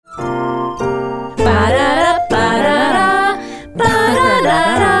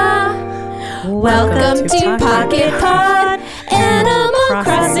Welcome to Pocket Pod, Animal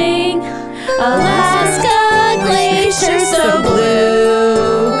Crossing, Alaska Glacier so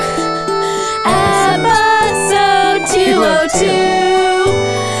blue. Episode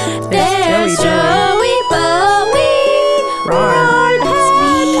 202. There's Joey, Bowie, Ron,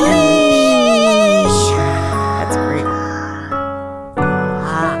 and Leash. That's great.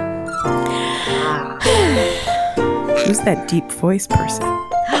 Who's that deep voice person?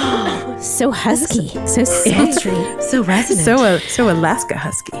 So husky, so sultry, So resonant. So Alaska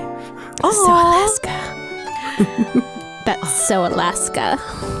husky. so Alaska. That's so Alaska.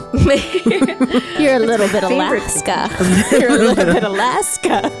 You're a little bit Alaska. You're a little bit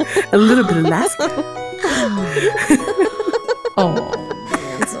Alaska. A little bit Alaska.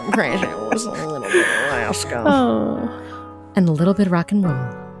 It's so crazy. It was a little bit Alaska. Oh. And a little bit rock and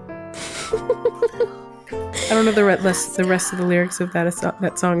roll. I don't know the rest of the lyrics of that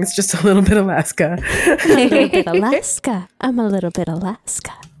song. It's just a little bit Alaska. I'm a little bit Alaska. I'm a little bit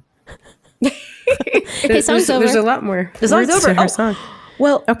Alaska. Hey, song's over. There's a lot more. The song's words over. to her Oh. song.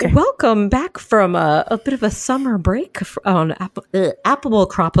 Well, Okay. welcome back from a bit of a summer break on Apple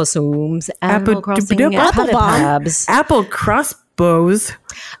Crossbows, Animal Crossing, Apple Pocket Bomb. Pabs, Apple crossbows.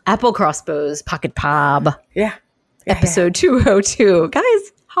 Apple Crossbows, Pocket Pab, Yeah. episode 202.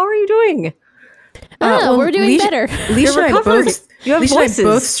 Guys, how are you doing? We're doing better. Leisha and I recovered. both. You have Leisha and I voices.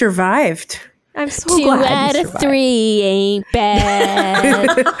 both survived. I'm so 2 glad out you of survived. 3 ain't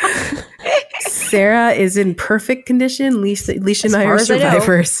bad. Sarah is in perfect condition. Leisha and I far are as I know.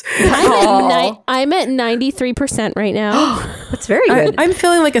 survivors. I'm at 93% right now. That's very good. I'm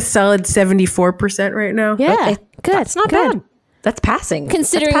feeling like a solid 74% right now. Yeah, Okay, good. That's not good. bad. That's passing.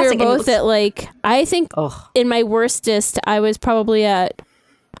 Considering That's we're passing. And both at like, I think in my worstest, I was probably at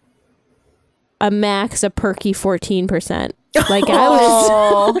a max of perky 14%. Like I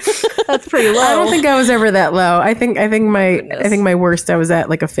was. That's pretty low. I don't think I was ever that low. I think my worst I was at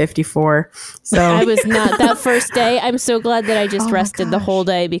like a 54. So I was not that first day. I'm so glad that I just rested the whole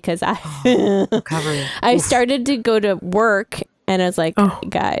day because Recovery. I started to go to work and I was like,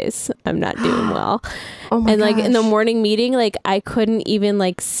 guys, I'm not doing well. my And like in the gosh. morning meeting, like I couldn't even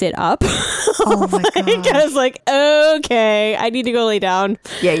like sit up. Oh my god. I was like, okay, I need to go lay down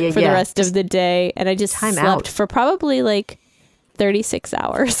Yeah, for the rest of the day. And I just time slept out. for probably like 36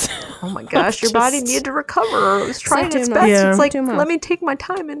 hours. Oh my gosh, your body needed to recover. It was trying its best. Yeah. It's like, Too much. let me take my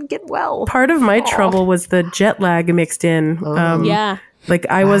time and get well. part of my trouble was the jet lag mixed in. Yeah. Like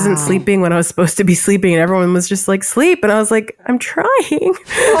I wasn't sleeping when I was supposed to be sleeping, and everyone was just like sleep, and I was like, I'm trying.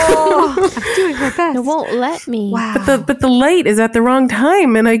 I'm doing my best. It won't let me. Wow. But the light is at the wrong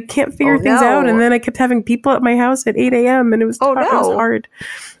time, and I can't figure things out. And then I kept having people at my house at 8 a.m. and it was it was no. hard.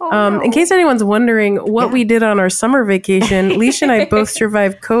 no. In case anyone's wondering what we did on our summer vacation, Leisha and I both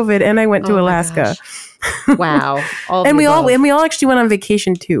survived COVID, and I went to Alaska, Wow. All of and the above. we all actually went on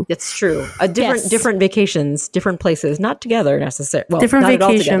vacation too. It's true. Yes. Different vacations, different places, not together necessarily. Well, Different not at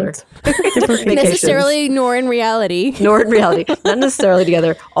all together. vacations. Different vacations. Necessarily, nor in reality. Nor in reality, not necessarily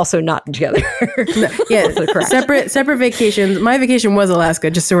together. Also, not together. Yeah, Also correct. separate vacations. My vacation was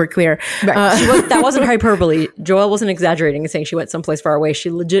Alaska, just so we're clear. Right. That wasn't hyperbole. Joelle wasn't exaggerating and saying she went someplace far away. She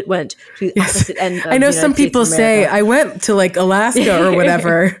legit went to the opposite end. Of I know the some United States people of say America. I went to like Alaska or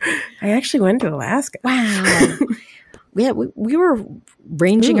whatever. I actually went to Alaska. Wow. Yeah, we were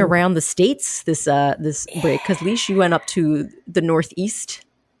ranging around the states this break because Leash, you went up to the Northeast.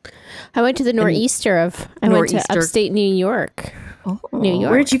 I went to the nor'easter of. I went to Nor'easter. upstate New York. New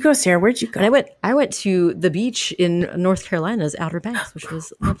York. Where'd you go, Sarah? Where'd you go? And I went to the beach in North Carolina's Outer Banks, which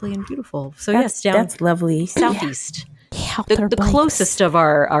was lovely and beautiful. So yes, down That's lovely. southeast. Yeah, The closest of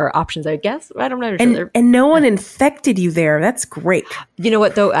our options, I guess. I don't know. And no one infected you there. That's great. You know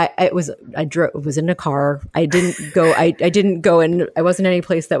what though? I was in a car. I didn't go and I wasn't any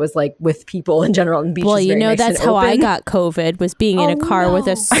place that was like with people in general and beaches. Well, you very know, nice that's and how I open. got COVID, was being in a car with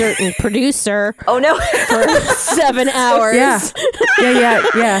a certain producer Oh no, for 7 hours. Yeah. Yeah.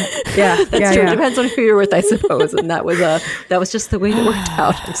 that's true. It depends on who you're with, I suppose. And that was just the way it worked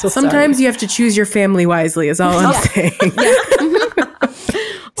out. I'm so Sometimes you have to choose your family wisely, is all I'm saying.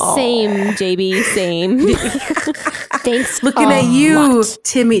 Same, JB, same. Thanks. Looking at you,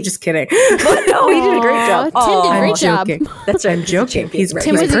 Timmy. Just kidding. sorry. No, he did a great job. Tim did a I'm great job. joking. That's right. I'm joking. He's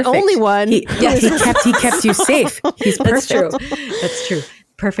Tim was the perfect. only one. He kept you safe. He's That's perfect. true. That's true.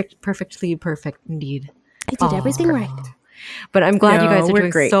 Perfectly perfect indeed. I did everything right. But I'm glad you No, guys are we're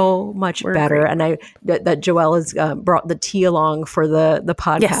doing great. so much better. great. And that Joelle has brought the tea along for the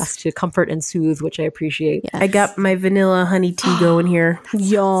podcast Yes. to comfort and soothe, which I appreciate. I got my vanilla honey tea going here.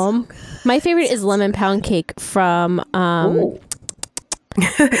 Yum. My favorite is lemon pound cake from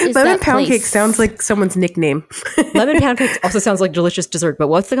Lemon pound cake sounds like someone's nickname. Lemon pound cake also sounds like delicious dessert. But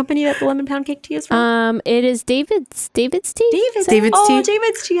what's the company that the lemon pound cake tea is from? It is David's tea. David's tea. David's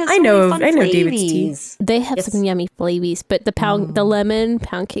tea. Has I know David's tea. They have some yummy flavies, but the lemon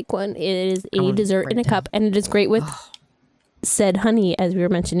pound cake one, it is a dessert in a cup, and it is great with said honey, as we were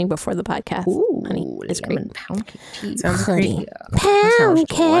mentioning before the podcast. Ooh, honey is great. lemon pound cake tea. Sounds Honey.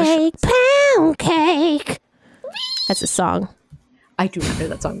 great. Pound cake. That's a song. I do not know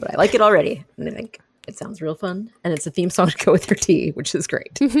that song, but I like it already. And I think it sounds real fun. And it's a theme song to go with your tea, which is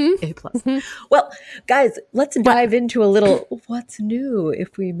great. A plus. Well, guys, let's dive into a little what's new,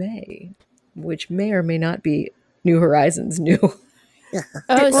 if we may, which may or may not be New Horizons new.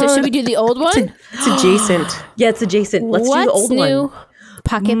 Oh, so should we do the old one? It's adjacent. Yeah, it's adjacent. Let's do the old new? one.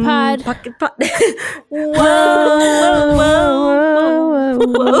 Pocket Pod. Pocket pot. Whoa.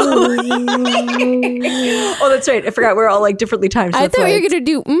 Oh, that's right. I forgot we're all like differently timed. I thought you were going to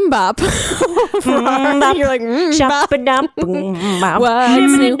do Mbop. You're like, Mbop.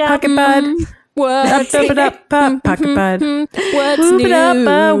 What's new? Pocket Pod. What's Pocket Pod. What's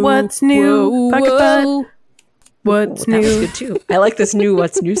new? What's new? Pocket Pod. What's That was new? good too. I like this new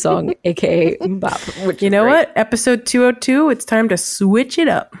 "What's New" song, aka Mbop. Which You know what? Episode 202, it's time to switch it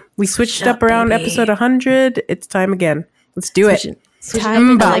up. We switched up around baby. episode 100. It's time again. Let's do it.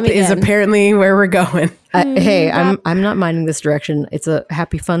 Time Mbop is apparently where we're going. Hey, I'm not minding this direction. It's a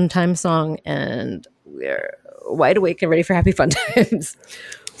happy fun time song, and we're wide awake and ready for happy fun times.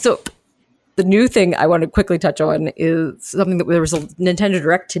 So, the new thing I want to quickly touch on is something that there was a Nintendo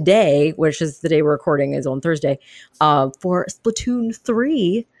Direct today, which is the day we're recording, is on Thursday, for Splatoon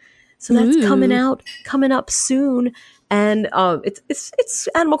 3. So that's coming up soon, and it's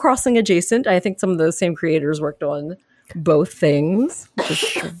Animal Crossing adjacent. I think some of those same creators worked on both things.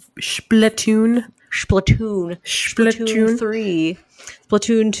 Splatoon. Splatoon 3,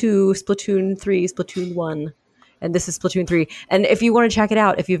 Splatoon 2, Splatoon 3, Splatoon 1. And this is Splatoon 3. And if you want to check it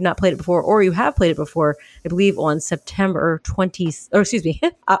out, if you've not played it before, or you have played it before, I believe on August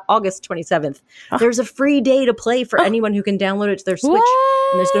 27th, there's a free day to play for anyone who can download it to their Switch.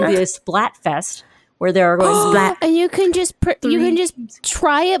 What? And there's going to be a Splatfest where they are going to splat. And you can just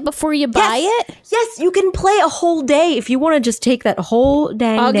try it before you buy it? Yes, you can play a whole day if you want to just take that whole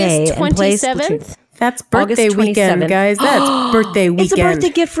dang day August and play 27th? Splatoon. That's birthday August weekend, 27th. guys. That's birthday weekend. It's a birthday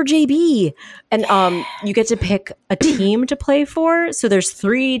gift for JB. And you get to pick a team to play for. So there's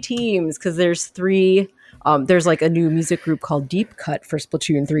 3 teams because there's 3. There's like a new music group called Deep Cut for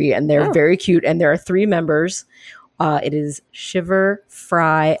Splatoon 3, and they're very cute. And there are 3 members. It is Shiver,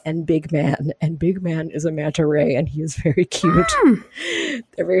 Fry, and Big Man. And Big Man is a manta ray, and he is very cute.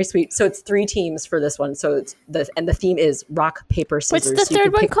 They're very sweet. So it's 3 teams for this one. So it's the theme is rock, paper, scissors. What's the So you third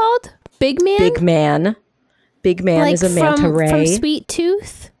can one pick called? Big Man? Big Man. Big Man Like is a manta from ray. Sweet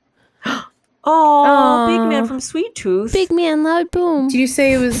Tooth? Oh, Big Man from Sweet Tooth. Big Man, Loud Boom. Did you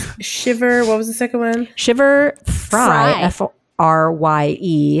say it was Shiver? What was the second one? Shiver, Fry, Fry.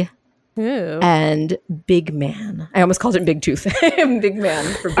 Frye, Ooh. and Big Man. I almost called it Big Tooth. Big Man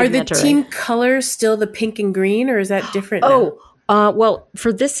for Big Are the Manta Ray. team colors still the pink and green, or is that different now? Well,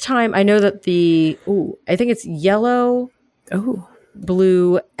 for this time, I know that I think it's yellow,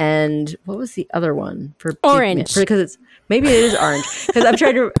 blue, and what was the other one for Orange. Because it's maybe it is orange. Because I'm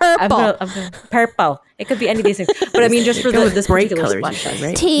trying to Purple. purple. It could be any of these things, but I mean just for this bright particular colors, splash you said,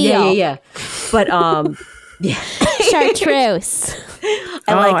 right? Teal. Yeah. But yeah, Chartreuse.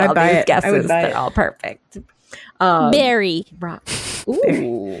 I like I'd all buy these it. guesses. I would buy They're it. all perfect. Berry. Rock.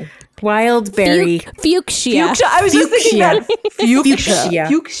 Ooh. Wild berry. Fuchsia. Fuchsia. I was just thinking that. Fuchsia.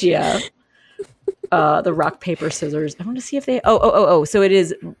 Fuchsia. The rock, paper, scissors. I want to see if they. Oh. So it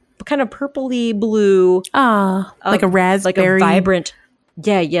is kind of purpley blue. Like a raspberry. Like a vibrant.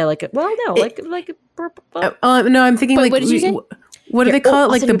 Yeah. Like a purple. No, I'm thinking like what did you say? What do they call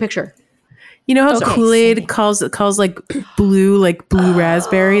it? Like the picture. You know how sorry. Kool-Aid calls like blue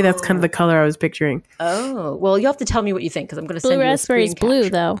raspberry? That's kind of the color I was picturing. Oh, well, you have to tell me what you think because I'm going to send Blue you a raspberry is screen blue,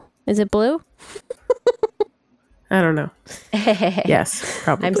 capture. though. Is it blue? I don't know. Yes,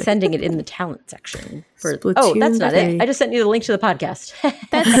 probably. I'm sending it in the talent section. Splatoon That's not 3. it. I just sent you the link to the podcast.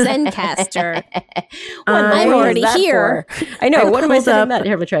 That's Zencaster. I'm already here. I know. What am I pulled sending up that?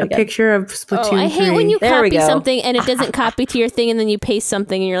 Here, let me try it a again. picture of Splatoon 3. I hate when you There we copy go. something and it doesn't copy to your thing, and then you paste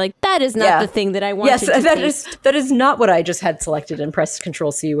something and you're like, that is not the thing that I wanted Yes, to paste. that is not what I just had selected and pressed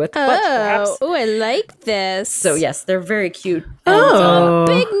Control C with. But perhaps. Oh, I like this. So yes, they're very cute.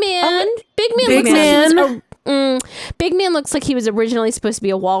 Big Man. Big Man looks like he was Big Man looks like he was originally supposed to be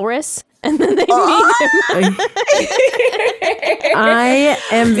a walrus, and then they meet him. I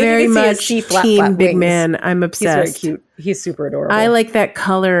am very can see his much C-flat team Big wings. Man. I'm He's obsessed. very cute. He's super adorable. I like that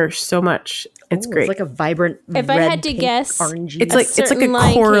color so much. It's Ooh, great. It's like a vibrant If red, I had to pink, guess, orangey. It's like- certain a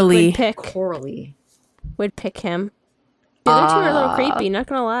Lion King corally. corally. would pick him. The other two are a little creepy, not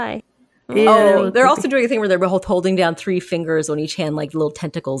gonna lie. Oh, they're also doing a thing where they're both holding down 3 fingers on each hand, like little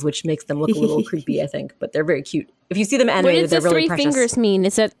tentacles, which makes them look a little creepy, I think. But they're very cute. If you see them What animated, does they're the really 3 precious. fingers mean?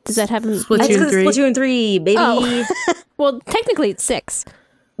 Does that have him? Splatoon That's 'cause it's 3. Splatoon 3, baby. Oh. Well, technically it's 6.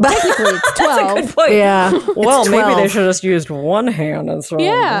 Technically it's 12. Good point. Yeah. Well, It's maybe they 12. should have just used one hand instead.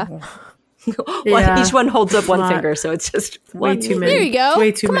 Yeah. Yeah. Each one holds up one Lot. finger, so it's just Way one. too many. There you go.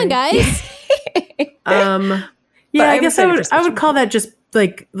 Way too Come on, many. guys. Yeah, I I'm guess I excited for would Splatoon. call that just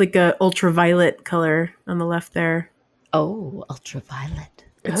like a ultraviolet color on the left there. Oh, ultraviolet.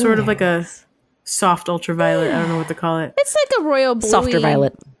 It's sort of like a soft ultraviolet. I don't know what to call it. It's like a royal blue. Softer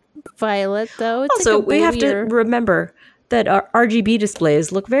violet. Violet, though. It's Also, like a we have to bluier- remember that our RGB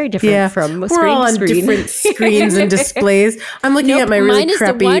displays look very different Yeah, from we're screen all to on screen. different screens and displays. I'm looking Nope, at my really mine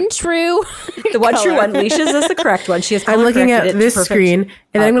crappy. is the one true. The one true one. Leisha's is the correct one. She has I'm looking at color-corrected it to this perfect, screen, and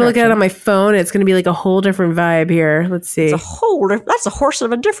then I'm going to look at it correction. on my phone. And it's going to be like a whole different vibe here. Let's see. That's a horse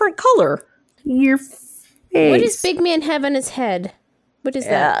of a different color. Your face. What does Big Man have on his head? What is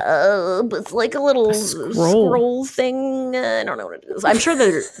that? It's like a little scroll thing. I don't know what it is. I'm sure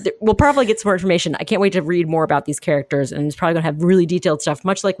that we'll probably get some more information. I can't wait to read more about these characters, and it's probably going to have really detailed stuff,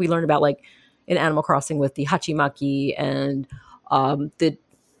 much like we learned about like in Animal Crossing with the Hachimaki and the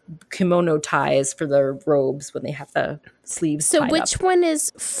kimono ties for their robes when they have the sleeves So tied which up. one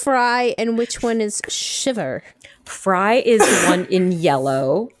is Fry and which one is Shiver? Fry is the one in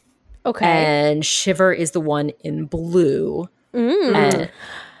yellow, Okay. and Shiver is the one in blue. And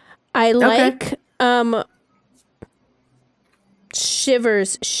I like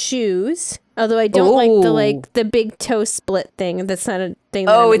Shiver's shoes. Although I don't like the big toe split thing. That's not a thing.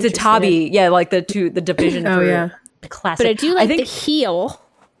 That I'm it's a interested in. tabi. Yeah, like the division Oh, for yeah. classic. But I do like think the heel.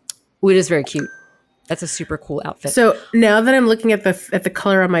 it is very cute. That's a super cool outfit. So now that I'm looking at the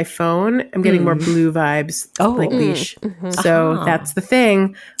color on my phone, I'm getting more blue vibes. Oh. like Leash. So that's the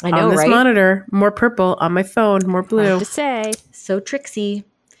thing. I know, on this right? monitor, more purple. On my phone, more blue. To say, So Trixie.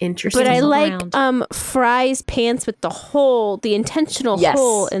 Interesting. but I all like around. Fry's pants with the intentional Yes.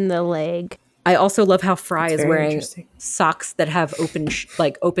 hole in the leg. I also love how Fry is very wearing interesting. socks that have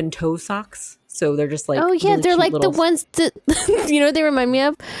open toe socks. So they're just like Oh yeah, really they're cute like little- the ones that you know what they remind me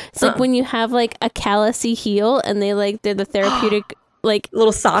of. It's like when you have like a callousy heel and they're the therapeutic like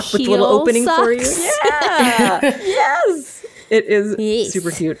little sock with heel little opening for you. socks. Yeah. Yes. It is Yes.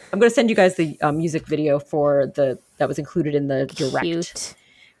 super cute. I'm going to send you guys the music video that was included in the direct. Cute.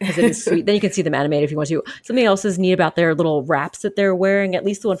 Because it is sweet. Then you can see them animated if you want to. Something else is neat about their little wraps that they're wearing, at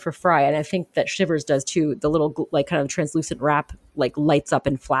least the one for Fry, and I think that Shivers does too. The little like kind of translucent wrap like lights up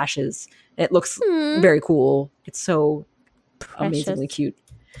and flashes. And it looks very cool. It's so amazingly cute.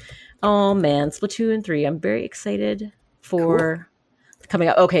 Oh man, Splatoon 3. I'm very excited for coming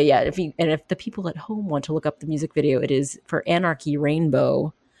up. Okay, yeah. If the people at home want to look up the music video, it is for Anarchy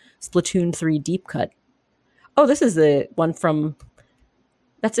Rainbow, Splatoon 3 Deep Cut. Oh, this is the one from.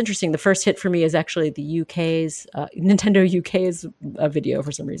 That's interesting. The first hit for me is actually the UK's Nintendo UK's video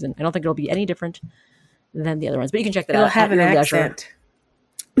for some reason. I don't think it'll be any different than the other ones, but you can check that It'll out. have at an your leisure. accent.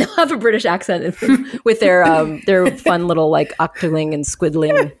 They'll have a British accent with their fun little like octoling and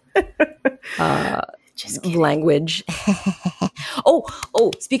squiddling language.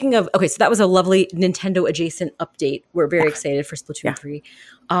 oh, speaking of, okay, so that was a lovely Nintendo adjacent update. We're very excited for Splatoon 3.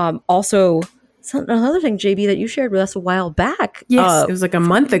 Also, another thing, JB, that you shared with us a while back. Yes, it was like a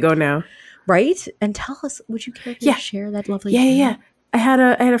month ago now. Right? And tell us, would you care to share that lovely thing? Yeah. I had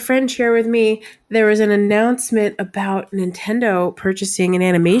a friend share with me. There was an announcement about Nintendo purchasing an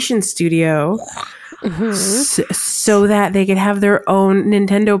animation studio, so that they could have their own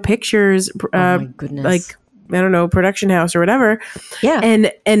Nintendo Pictures. my goodness. Like I don't know, production house or whatever. Yeah.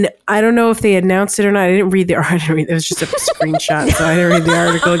 And I don't know if they announced it or not. I didn't read the article. It was just a screenshot, so I didn't read the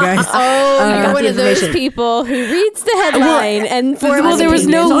article, guys. Oh, you're got one the of those information. people who reads the headline and Well, there was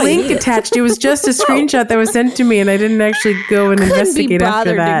no That's all you link needed. attached. It was just a screenshot that was sent to me, and I didn't actually go and couldn't be investigate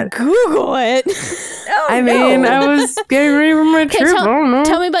after bothered that. to Google it. I mean, I was getting ready for my trip. I don't know.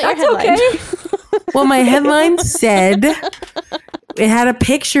 Tell me about your headline. Well, my headline said it had a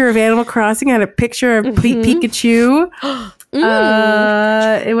picture of Animal Crossing, had a picture of Pikachu,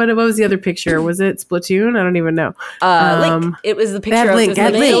 What was the other picture? Was it Splatoon? I don't even know. Link. It was the picture of Link.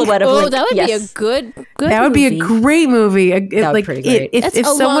 the silhouette of Link. That would be a good That would be a great movie. That would be pretty great. That's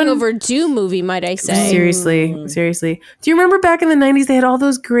a long overdue movie, might I say. Seriously. Do you remember back in the 90s they had all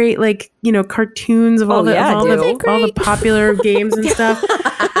those great cartoons of all the popular games and stuff?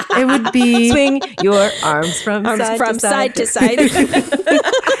 It would be swing your arms from side to side.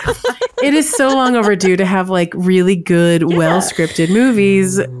 It is so long overdue to have really good, well scripted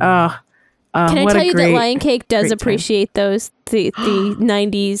movies. Can I tell you that Lion Cake does appreciate those the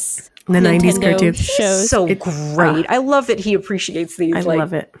 90s the Nintendo 90s cartoons shows? So great. I love that he appreciates these. I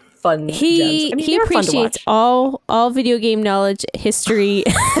love it. Fun. He appreciates all video game knowledge, history.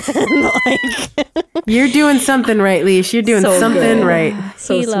 You're doing something right, Leash. You're doing something right.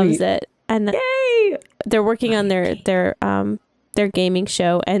 So he sweet. loves it, and they're working on their gaming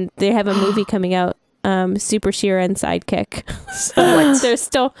show, and they have a movie coming out, Super Shira and Sidekick.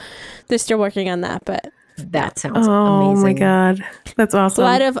 So they're still working on that, but that sounds amazing. Oh my god, that's awesome.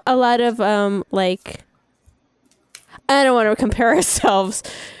 A lot of I don't want to compare ourselves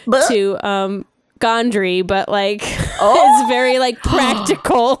to Gondry, but it's very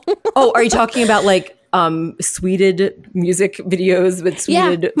practical. Oh, are you talking about sweeted music videos with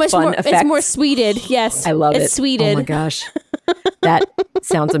sweeted fun effects? It's more sweeted. Yes, I love it. It's sweeted. Oh my gosh, that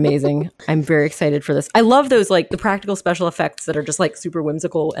sounds amazing. I'm very excited for this. I love those the practical special effects that are just super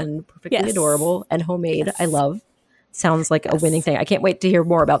whimsical and perfectly adorable and homemade. Yes. I love. Sounds like a winning thing. I can't wait to hear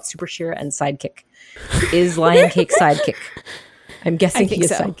more about Super Shira and Sidekick. Is Lion Cake Sidekick? I'm guessing he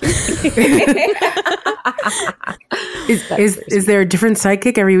is Sidekick. Is there a different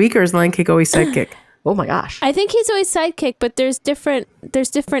Sidekick every week, or is Lion Cake always Sidekick? Oh my gosh! I think he's always Sidekick, but there's different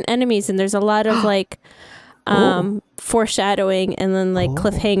enemies, and there's a lot of foreshadowing and then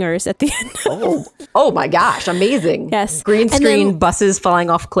cliffhangers at the end. Oh my gosh! Amazing! Yes, green screen buses falling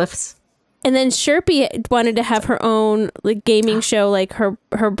off cliffs. And then Sherpy wanted to have her own gaming show, her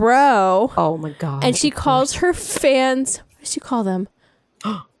bro. Oh my god! And she calls her fans. What does she call them?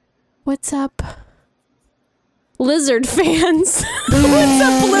 What's up, Lizard fans? What's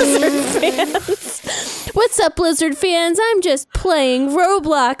up, Lizard fans? What's up, Lizard fans? I'm just playing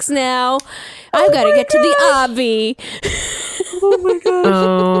Roblox now. I've got to get to the obby. Oh my gosh.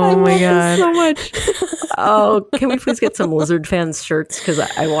 Oh my god. So much. Oh, can we please get some Lizard fans shirts? Because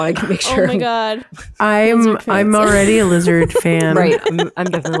I want to make sure. Oh my god. I'm already a Lizard fan. Right. I'm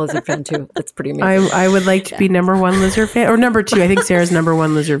definitely a Lizard fan too. That's pretty amazing. I would like to be number one Lizard fan. Or number two. I think Sarah's number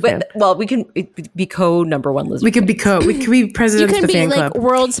one Lizard fan. Well, we can be number one Lizard We could be We could be presidents of the fan club. You can be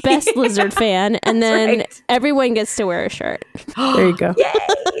world's best Lizard fan, and then everyone gets to wear a shirt. There you go. Yay!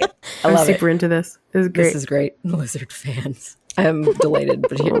 I'm super into this. This is great. This is great. Lizard fans. I'm delighted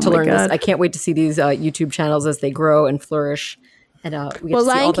to learn this. I can't wait to see these YouTube channels as they grow and flourish. And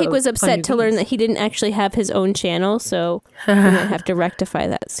Lion Cake was upset to learn that he didn't actually have his own channel, so we're going to have to rectify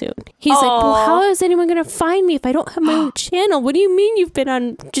that soon. He's like, well, how is anyone going to find me if I don't have my own channel? What do you mean you've been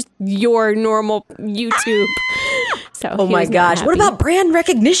on just your normal YouTube? So oh my gosh. What about brand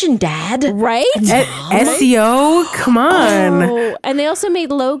recognition, Dad? Right? SEO? Come on. Oh, and they also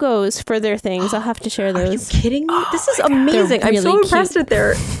made logos for their things. I'll have to share those. Are you kidding me? This is amazing. Really I'm so impressed at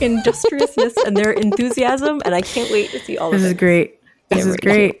their industriousness and their enthusiasm, and I can't wait to see all of this. This is great. This is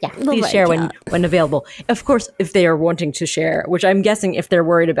great. Yeah, please share when available. Of course, if they are wanting to share, which I'm guessing if they're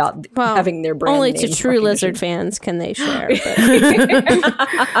worried about having their brand only name to true Lizard fans can they share.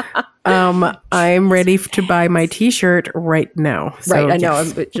 I'm ready to buy my T-shirt right now. So right, I know.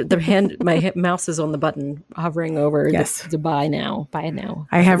 My mouse is on the button, hovering over to buy now. Buy it now.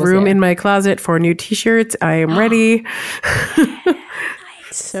 I have room in my closet for new T-shirts. I am ready.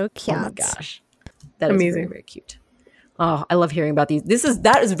 So cute. Oh my gosh, that is amazing. Very, very cute. Oh, I love hearing about these.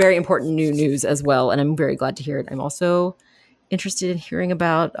 That is very important new news as well, and I'm very glad to hear it. I'm also interested in hearing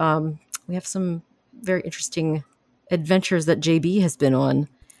about. We have some very interesting adventures that JB has been on,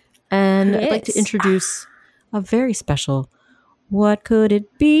 and I'd like to introduce a very special. What could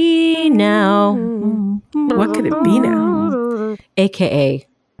it be now? What could it be now? AKA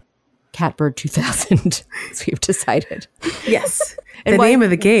Catbird 2000, as we've decided. Yes, the name of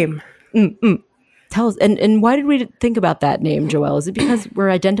the game. Tell us, and why did we think about that name, Joelle? Is it because we're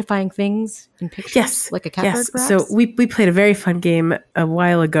identifying things in pictures? Yes. Like a catbird, perhaps? So we played a very fun game a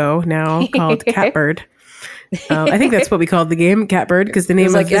while ago now called Catbird. I think that's what we called the game, Catbird, because the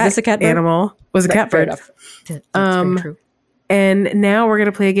name of that animal was a catbird. That's very true. And now we're going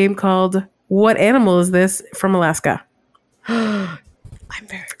to play a game called What Animal Is This from Alaska? I'm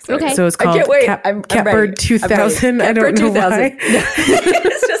very excited. Okay. So it's called I'm Catbird 2000. I don't know why.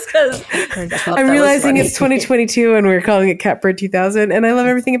 It's just because I'm realizing it's 2022 and we're calling it Catbird 2000, and I love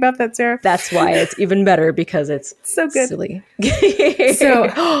everything about that, Sarah. That's why it's even better because it's so good. Silly. So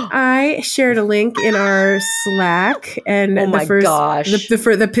I shared a link in our Slack, and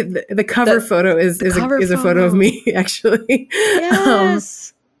the cover photo is a photo of me, actually.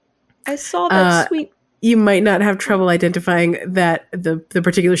 Yes, I saw that. Sweet. You might not have trouble identifying that the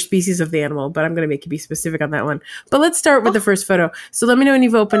particular species of the animal, but I'm going to make you be specific on that one. But let's start with the first photo. So let me know when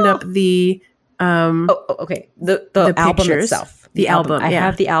you've opened up the okay, the album pictures. Itself. The album. I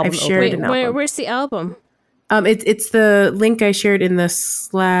have the album. I've shared an album. Where's the album? It's the link I shared in the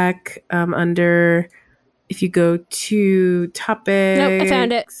Slack under. If you go to topics, nope, I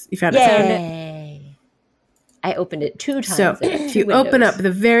found it. You found Yay. it. Found it. I opened it 2 times. So if you open up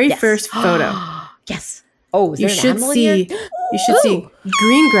the very first photo. Yes. Oh, you should see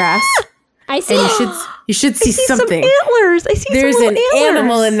green grass. I see. And you should see something. Some antlers. I see There's some an antlers.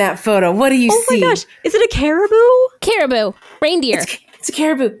 animal in that photo. What do you see? Oh my gosh. Is it a caribou? Caribou. Reindeer. It's a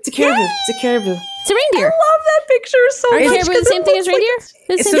caribou. It's a caribou. It's a caribou. It's a reindeer. I love that picture so much. Are caribou the same thing as reindeer?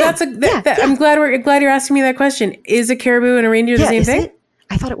 So that's I'm glad you're asking me that question. Is a caribou and a reindeer the same thing?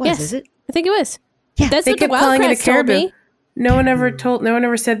 I thought it was. Yes. Is it? I think it was. Yeah. That's They what the kept calling it a Wildcrats told caribou. me. No one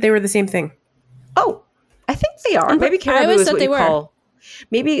ever said they were the same thing. Oh, I think they are. Maybe caribou always is thought what they you were. call.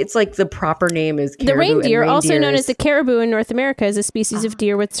 Maybe it's like the proper name is caribou. The reindeer, also known as the the caribou in North America, is a species of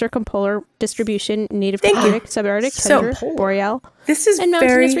deer with circumpolar distribution, native to Arctic, subarctic, tundra, boreal, This is and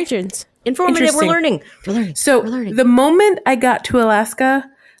mountainous regions. informative. We're Interesting. learning. So We're learning. the moment I got to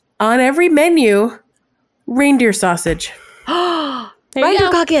Alaska, on every menu, reindeer sausage. There you Reindeer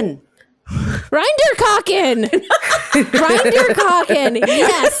go. Cocken. Reindeer Cocken! Reindeer Cocken!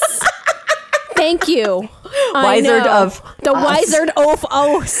 Yes! Thank you. Wizard of the Wizard of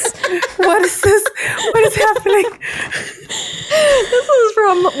Oz. What is this? What is happening? This was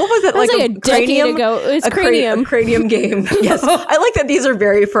from what was it? That was like a decade cranium? ago. It was a Cranium. a cranium game. Yes, I like that these are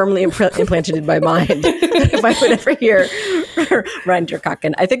very firmly implanted in my mind. If I would ever hear Reindeer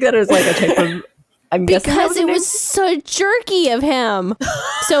Cocken, I think that is like a type of. I'm guessing that Because it was so jerky of him.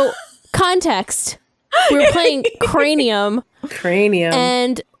 So, context. We were playing Cranium, Cranium.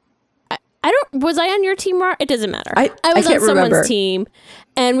 and was I on your team, Mar? It doesn't matter. I was can't on someone's remember. team,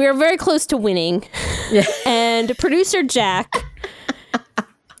 and we were very close to winning. Yeah. And producer Jack,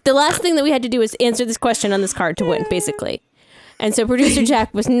 the last thing that we had to do was answer this question on this card to win, basically. And so producer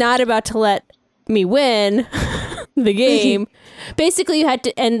Jack was not about to let me win the game. Basically, you had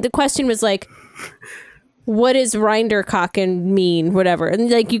to, and the question was like, what does Reindeer Cocken mean? Whatever.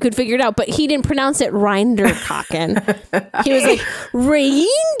 And like you could figure it out, but he didn't pronounce it Reindeer Cocken. He was like,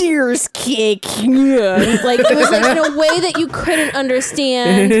 reindeer's cake. Like it was like in a way that you couldn't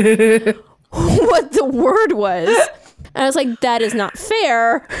understand what the word was. And I was like, that is not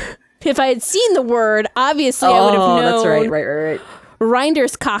fair. If I had seen the word, obviously I would have known. That's right.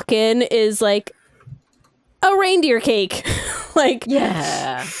 Reindeer's Cocken is like a reindeer cake. Like,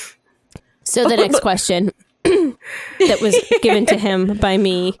 Yeah. so the next question that was given to him by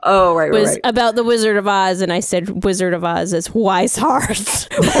me was about the Wizard of Oz, and I said Wizard of Oz is wise heart.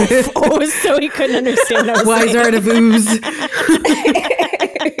 So he couldn't understand what I was Wise saying. art of ooze.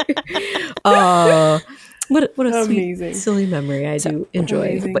 What a Amazing. sweet, silly memory. I do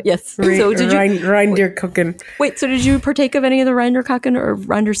enjoy. Amazing. But yes. So did you Reindeer cooking? wait? So did you partake of any of the Reindeer Cocken or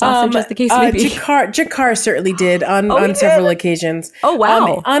Reindeer sausage, as the case may be? Jakar certainly did on he several did? occasions. Oh,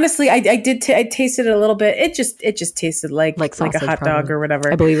 wow. Honestly, I did. I tasted it a little bit. It just tasted like a sausage, hot dog probably. or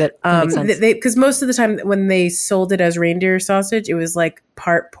whatever. I believe it. That makes sense. Because most of the time when they sold it as reindeer sausage, it was like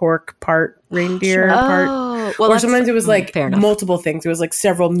part pork, part reindeer, part. Well, Or sometimes it was like fair enough. multiple things. It was like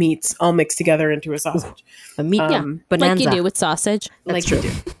several meats all mixed together into a sausage. A meat Like bonanza. you do with sausage. That's like true.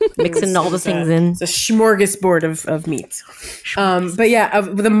 you do. Mixing all the things in. It's a smorgasbord of meats. But yeah,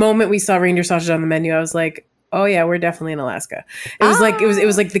 the moment we saw reindeer sausage on the menu, I was like, "Oh yeah, we're definitely in Alaska." It was like it was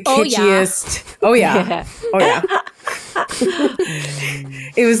like the Oh, yeah. kitschiest. Oh yeah, oh yeah.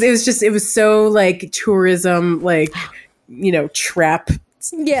 It was so like tourism, like trap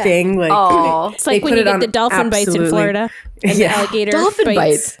thing. Like Aw. It's like they when put you it get on the dolphin bites in absolutely- Florida and the alligator Dolphin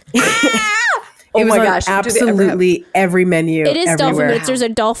bites. It was my on gosh, do they ever have- absolutely every menu. It is dolphin, everywhere. but there's a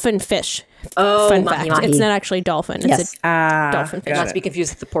dolphin fish. Oh, Fun mahi fact. mahi. It's not actually dolphin. Yes. It's a dolphin fish. Not to be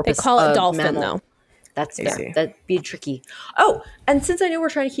confused with the They porpoise. call it dolphin, mammal. though. That's see. fair. That'd be tricky. Oh, and since I know we're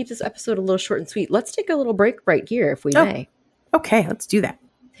trying to keep this episode a little short and sweet, let's take a little break right here, if we may. Okay, let's do that.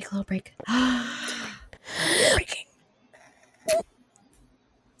 Take a little break. Breaking.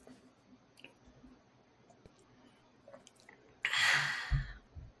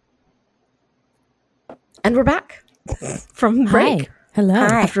 And we're back from break. Hello.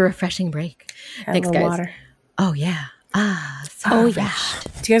 Hi. After a refreshing break. Have Thanks, a guys. water. Oh, yeah. Oh, yeah.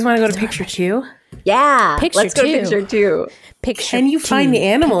 Do you guys want to go to picture 2? Yeah. Picture Let's go to 2. picture 2. Picture Can you find the 2.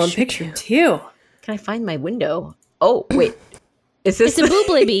 animal in picture 2? Can I find my window? Oh, wait. Is this It's a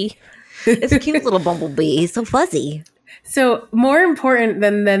booblebee. It's a cute little bumblebee. He's so fuzzy. So more important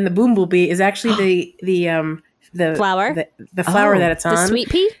than the bumblebee is actually the Flower? the flower that it's on. The sweet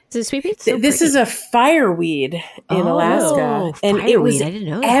pea? Is it sweet pea? This is a fireweed in Alaska, and it was fireweed. I didn't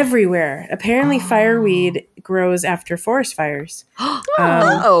know that. everywhere. Apparently, fireweed grows after forest fires.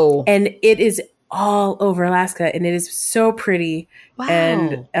 And it is all over Alaska, and it is so pretty. Wow.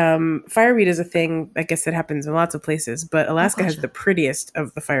 And fireweed is a thing, I guess, that happens in lots of places, but Alaska has the prettiest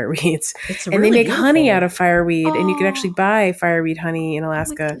of the fireweeds. It's And really they make beautiful. honey out of fireweed, and you can actually buy fireweed honey in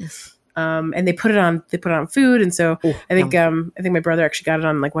Alaska. And they put it on food, and so I think my brother actually got it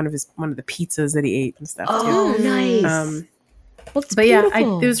on like one of the pizzas that he ate and stuff too. Oh, nice. But beautiful.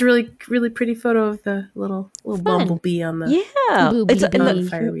 yeah, it was a really, really pretty photo of the little bumblebee on the It's on the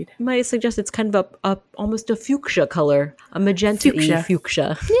fireweed. Might suggest it's kind of almost a fuchsia color, a magenta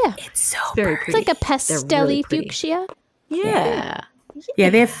fuchsia. Yeah. It's so Very It's pretty. like a pastelli fuchsia. Yeah. Yeah,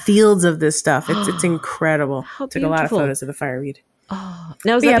 they have fields of this stuff. It's incredible. Took a lot of beautiful. photos of the fireweed.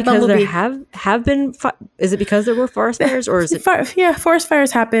 Now is Yeah, that because bumblebee. there have been? Is it because there were forest fires, or is it? Forest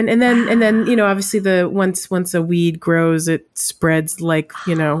fires happen, and then obviously once a weed grows, it spreads like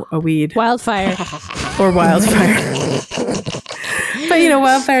a weed Wildfire. or wildfire. But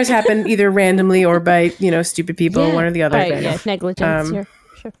wildfires happen either randomly or by stupid people, one or the other. Right, yeah, negligence here.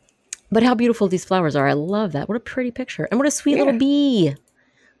 Sure. But how beautiful these flowers are! I love that. What a pretty picture, and what a sweet little bee.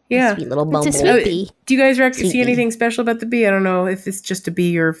 Yeah. Sweet little It's bumble. a sweet bee. Do you guys see anything special about the bee? I don't know if it's just a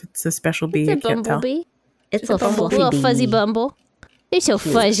bee or if it's a special bee. It's a I can't tell. bumblebee. It's a fluffy Little bee. fuzzy bumble. They're so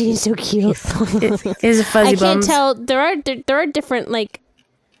fuzzy and so cute. It is a fuzzy I can't bums. tell. There are different like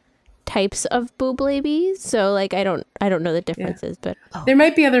types of bumblebees, so like I don't know the differences, but There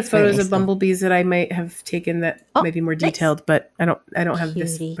might be other photos nice, of bumblebees that I might have taken that might be more nice. detailed, but I don't have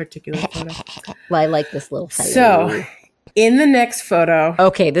this Cutie. particular photo. Well, I like this little fellow. So, in the next photo,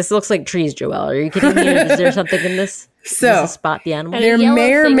 okay, this looks like trees, Joelle. Are you kidding me? Is there something in this? So, Does this spot the animal? and There a yellow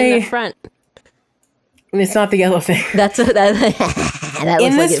may or thing may- in the front. and it's not the yellow thing. That looks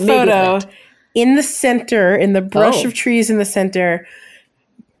In like this it may be photo, plant. in the center, in the brush Oh. of trees in the center,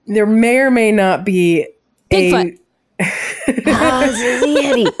 there may or may not be Bigfoot. Hans is the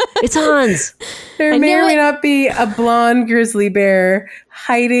Yeti. It's Hans. There I may or knew may it. not be a blonde grizzly bear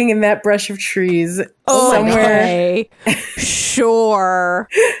hiding in that brush of trees somewhere. Okay. Sure.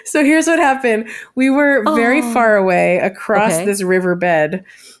 So here's what happened. We were very far away across Okay. this riverbed.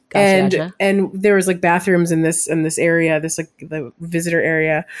 Gotcha. And there was like bathrooms in this area, this like the visitor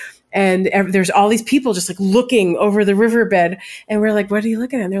area. And there's all these people just like looking over the riverbed. And we're like, what are you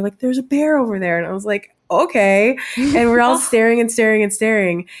looking at? And they're like, there's a bear over there. And I was like, okay. And we're all staring and staring and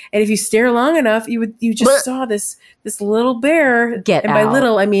staring. And if you stare long enough, you just saw this little bear. Get and by out.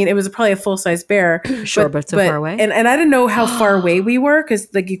 little, I mean, it was probably a full-size bear. Sure, but so far away? And I didn't know how far away we were because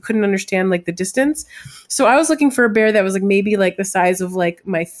like you couldn't understand like the distance. So I was looking for a bear that was like maybe like the size of like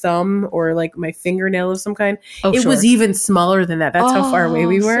my thumb or like my fingernail of some kind. Oh, It sure. was even smaller than that. That's how far away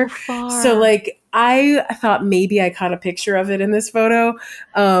we were. So like I thought maybe I caught a picture of it in this photo.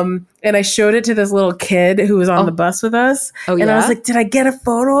 And I showed it to this little kid who was on the bus with us. Oh, And I was yeah? like, did I get a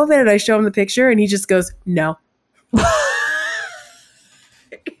photo of it? And I show him the picture and he just goes, no.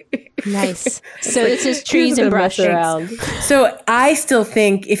 Nice. So this is trees and brush. So I still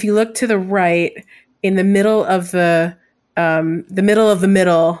think if you look to the right in the middle of the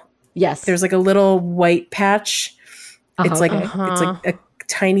middle, Yes. there's like a little white patch. It's like okay. it's like a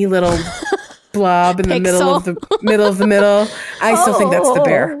tiny little blob in the middle of the middle. I still think that's the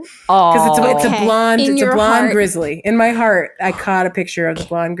bear because it's a Okay. blonde. In It's a your blonde heart. grizzly. In my heart, I caught a picture of the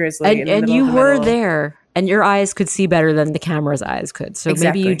blonde grizzly. in the and middle you of the were middle. there, and your eyes could see better than the camera's eyes could. So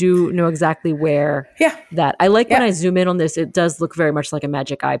Exactly. maybe you do know exactly where Yeah. that. I like when Yeah. I zoom in on this, it does look very much like a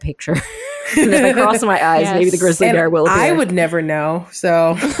magic eye picture. And if I cross my eyes, maybe the Yes. grizzly And bear will appear. I would never know.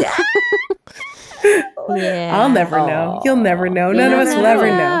 So Yeah. I'll never know. You'll never know. None of us will ever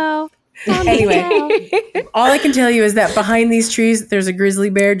know. Anyway, all I can tell you is that behind these trees, there's a grizzly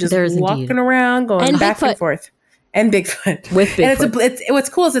bear just There's walking indeed. around, going And back Bigfoot. and forth, and Bigfoot. With And Bigfoot. it's what's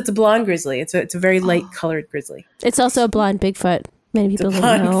cool is it's a blonde grizzly. It's a very light colored grizzly. It's also a blonde Bigfoot. Many people don't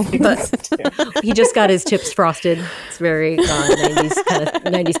Blonde know. Bigfoot. He just got his tips frosted. It's very 90s kind of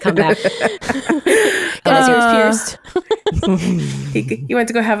 90s comeback. Got his ears pierced. He went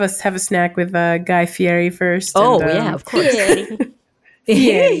to go have a snack with Guy Fieri first. Oh and, yeah, of course. Yeah.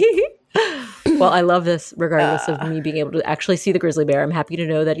 Fieri. Well, I love this regardless of me being able to actually see the grizzly bear. I'm happy to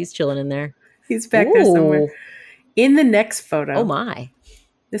know that he's chilling in there. He's back there somewhere. Ooh. In the next photo. Oh my.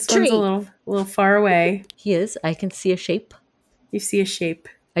 This Tree. one's a little far away. He is. I can see a shape. You see a shape.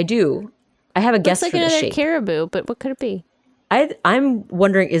 I do. I have a guess Looks like for the another shape. caribou, but what could it be? I'm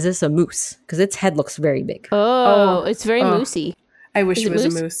wondering, is this a moose? Because its head looks very big. Oh, it's very moosey. I wish Is it it was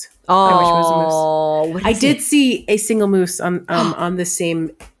moose? a moose. Oh, I wish it was a moose. what I is did it? see a single moose on the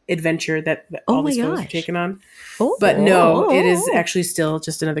same adventure that all Oh my these photos were gosh. taken on. Oh. But no, it is actually still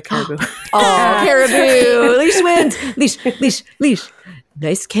just another caribou. Oh, caribou. Leash wins. Leash.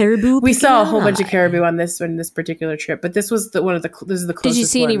 Nice caribou. We picking saw a whole bunch of eye. caribou on this particular trip, but this was this is the closest Did you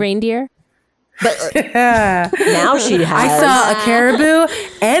see any one. reindeer? Now she has. I saw a caribou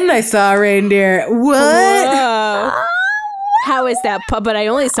and I saw a reindeer. What? Whoa. How is that? But I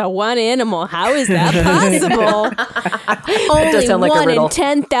only saw one animal. How is that possible? Only does sound like a one in riddle.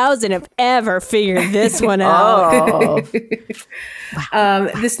 10,000 have ever figured this one out.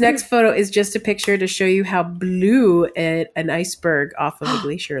 Oh. This next photo is just a picture to show you how blue an iceberg off of a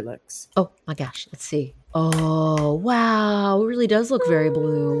glacier looks. Oh my gosh. Let's see. Oh, wow. It really does look very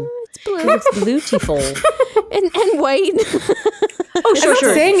blue. It's blue It looks beautiful. and white. Oh, I'm not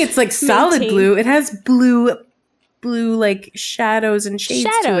sure. saying it's like solid Maintain. blue. It has blue like shadows and shades to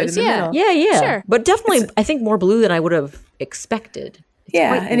it in Shadows, the yeah. middle. Yeah. Sure. But definitely, I think more blue than I would have expected. It's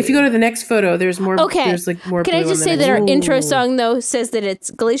Yeah, quite and if you blue. go to the next photo, there's more. Okay. There's like more. Can I blue just on say the that next our one. intro song, though, says that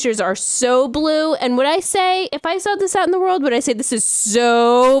its glaciers are so blue? And would I say, if I saw this out in the world, would I say this is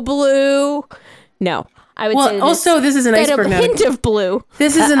so blue? No. I would say Well, that also this is an it's got iceberg, a not hint a, of blue.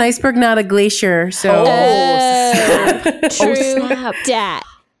 this is an iceberg, not a glacier. So True snap. dat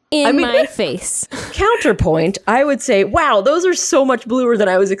in mean- my face. Counterpoint, I would say, wow, those are so much bluer than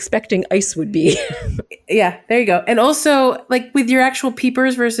I was expecting ice would be. yeah, there you go. And also, like with your actual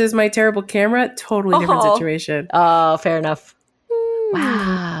peepers versus my terrible camera, totally different Oh. situation. Oh, fair enough.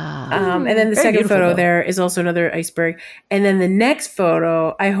 Wow. And then the Very second beautiful, photo though. there is also another iceberg. And then the next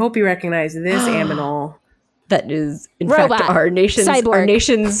photo, I hope you recognize this animal. That is, in Robot. fact, our nation's Cyborg.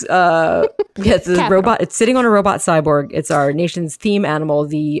 yes, this Capital. robot. It's sitting on a robot cyborg. It's our nation's theme animal,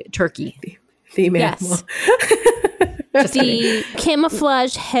 the turkey. Theme Yes. animal. The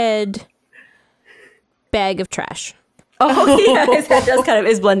camouflage head bag of trash. Oh yes, that does kind of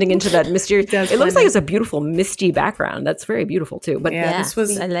is blending into that mysterious. does It looks blend like in. it's a beautiful misty background. That's very beautiful too. But Yeah, this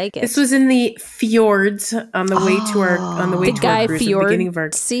was I like it. This was in the fjords on the way to our the to Guy our cruise at the beginning of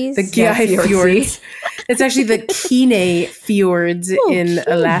our Fjords. the Guy Fjords. Fjords. It's actually the Kenai Fjords in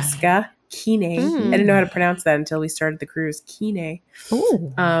Alaska. Kenai. I didn't know how to pronounce that until we started the cruise. Kenai.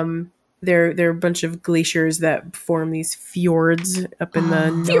 ooh, There are a bunch of glaciers that form these fjords up in the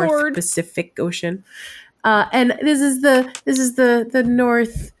North Fjord. Pacific Ocean. And this is the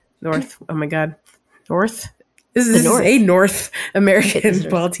North. Oh my God, North. This is North. a North American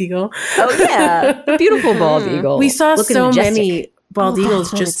bald eagle. oh yeah, beautiful bald eagle. We saw Looking so majestic. many bald Oh,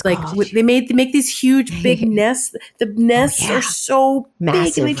 eagles. that's what Just it's like called. they make these huge big nests. The nests yeah. are so big,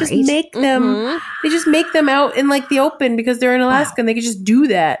 Massive, and they just right? make them. Mm-hmm. They just make them out in like the open because they're in Alaska and they can just do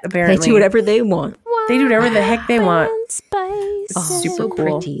that. They Apparently, do whatever they want. They do whatever the heck they want. Spices. Oh, Super so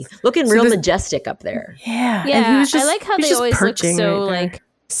cool. pretty, looking So real this- majestic up there. Yeah, Yeah, and he was just, I like how he was they just always look perching so right there. like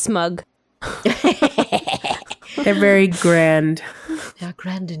smug. They're very grand. Yeah,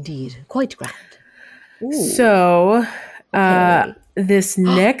 grand indeed, quite grand. Ooh. So, Okay. this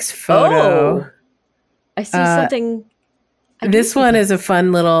next photo, Oh, I see something. this one is a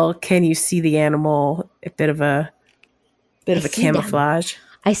fun little. Can you see the animal? A bit of a see them. camouflage.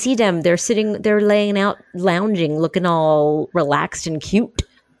 I see them. They're sitting. They're laying out, lounging, looking all relaxed and cute.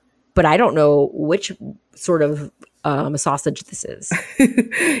 But I don't know which sort of sausage this is.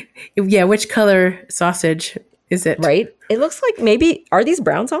 Yeah, which color sausage is it? Right? It looks like maybe are these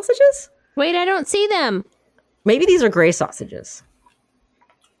brown sausages? Wait, I don't see them. Maybe these are gray sausages.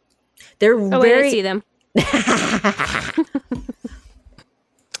 They're Oh, wait, very. I see them.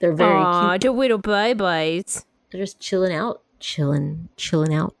 They're very Aw, cute. the little bye-byes. They're just chilling out, chilling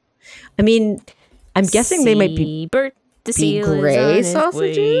out. I mean, I'm guessing they might be. Seabird, the seal gray is on his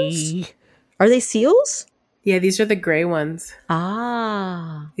sausages? way. Are they seals? Yeah, these are the gray ones.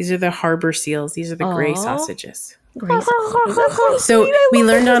 Ah, These are the harbor seals. These are the gray Aw. sausages. gray sausages. So we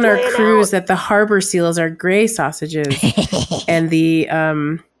learned on our laying cruise out. that the harbor seals are gray sausages, and the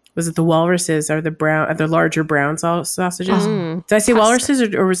was it the walruses are the brown, the larger brown sausages? Did I say walruses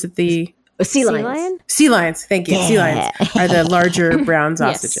or was it the Sea Sea lions. lion? sea lions? Thank you. Sea lions are the larger brown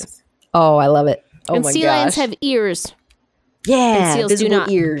sausages. Oh, I love it. Oh And my sea gosh. lions have ears. yeah, and seals do visible not.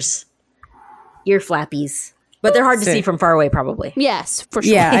 ears, ear flappies. But they're hard to So- see from far away, probably. Yes, for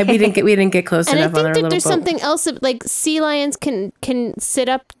sure. Yeah, we didn't get close And I enough on think our that little there's boat. something else like sea lions can sit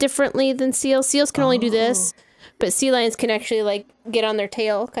up differently than seals. Seals can only do this, but sea lions can actually like get on their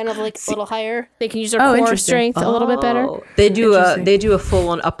tail, kind of like a little higher. They can use their core interesting. strength a little bit better. Oh. They do a full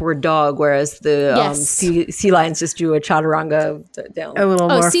on upward dog, whereas the Yes. sea lions just do a chaturanga down. A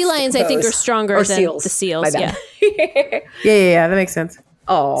little Oh, more. sea lions I think are pose. stronger Or than seals. the seals. My bad. Yeah, Yeah, that makes sense.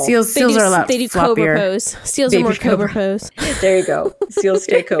 Oh, Seals they are a lot They do floppier. cobra pose. Seals Baby are more cobra cobra. pose. there you go. Seals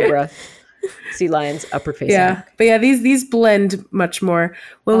stay cobra. Sea lions upward facing. Yeah, but yeah, these blend much more.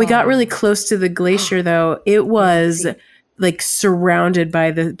 When we got really close to the glacier, though, it was like surrounded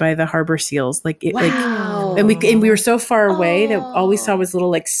by the harbor seals. Like it, Wow. like, and we were so far away that all we saw was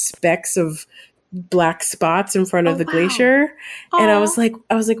little like specks of black spots in front of the glacier. And I was like,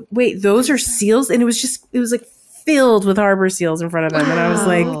 wait, those are seals? And it was like filled with harbor seals in front of them. And I was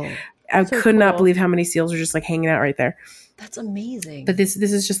like, I could not cool. believe how many seals were just like hanging out right there. That's amazing. But this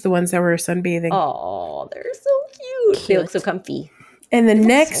is just the ones that were sunbathing. Oh, they're so cute. They look so comfy. And the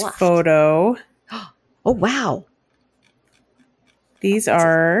next soft. photo, Oh wow. these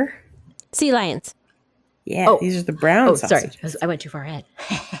are Sea lions. these are the brown Oh, sorry. sausages. I went too far ahead.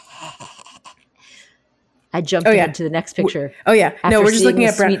 I jumped Oh, yeah. ahead to the next picture. Oh yeah, no, After we're just seeing looking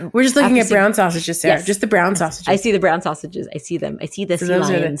the at brown. sweet- We're just looking after at seeing- brown sausages, Sarah. Yes. Just the brown sausages. I see the brown sausages. I see them. I see the sea those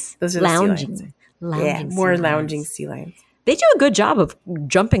are the- lions those are the sea lounging. lions. Lounging Yeah, sea more lions. lounging sea lions. They do a good job of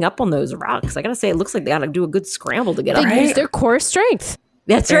jumping up on those rocks. I gotta say, it looks like they gotta do a good scramble to get They up. use their core strength.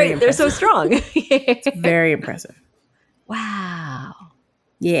 That's Very right. They're so strong. Very impressive. Wow.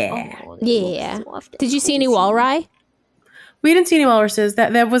 Yeah, Oh, they look Yeah. soft and Did you see any cozy. walleye? we didn't see any walruses.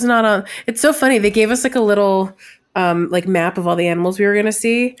 That was not on. It's so funny. They gave us like a little like map of all the animals we were gonna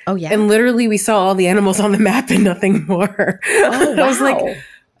see. Oh, yeah? and literally we saw all the animals on the map and nothing more. Oh, wow. I was like,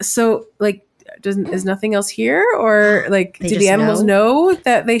 so like. Is nothing else here, or like They do the just animals know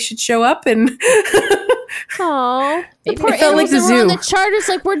that they should show up? And Oh, the Maybe poor it felt like animals the that were on zoo. the chart is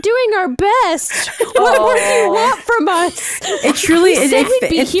like, we're doing our best. What more do you want from us? it truly said we'd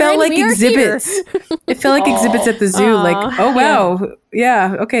be it here felt and like we are exhibits. It felt like exhibits at the zoo. Like, oh wow,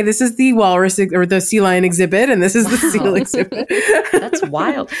 yeah, okay, this is the walrus or the sea lion exhibit, and this is the seal exhibit. That's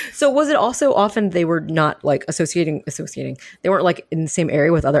wild. So was it also often they were not like associating? They weren't like in the same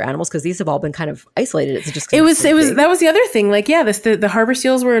area with other animals because these have all been kind of isolated. It's just It was that was the other thing. Like, yeah, the harbor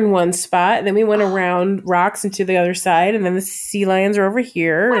seals were in one spot, and then we went around rocks and to the other side, and then the sea lions are over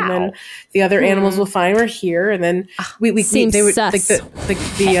here, and then the other animals we'll find were here, and then we Seems they would sus. like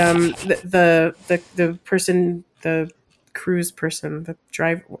the person, the cruise person, the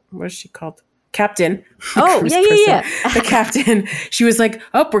driver, what is she called? Captain. The Oh, cruise yeah. person. The captain. She was like,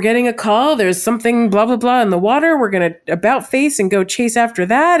 "Oh, we're getting a call. There's something blah blah blah in the water. We're gonna about face and go chase after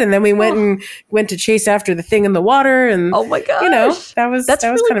that." And then we went to chase after the thing in the water. And Oh my gosh. you know, that was That's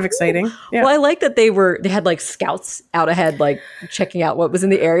really really kind of cool. exciting. Yeah. Well, I like that they had like scouts out ahead, like checking out what was in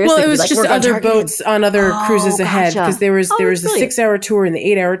the area. Well, so they it could was be like, just "We're gonna other target boats on other cruises ahead gotcha. because there was Oh, the that's brilliant. 6-hour tour and the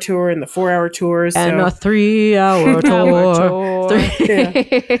 8-hour tour and the 4-hour tour. So. and a 3-hour tour.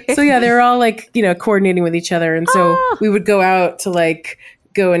 So yeah, they were all like, you know, coordinating with each other. And so we would go out to like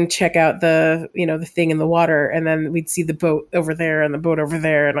go and check out the, you know, the thing in the water, and then we'd see the boat over there and the boat over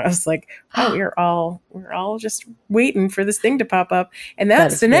there. And I was like, oh, we're all just waiting for this thing to pop up. And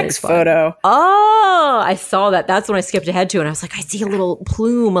that's is the really next fun. photo. Oh, I saw that. That's when I skipped ahead to, and I was like, I see a little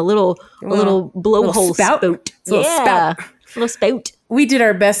plume, a little blowhole spout. spout. It's a little spout. Little spout. We did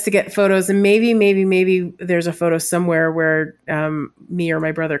our best to get photos, and maybe there's a photo somewhere where me or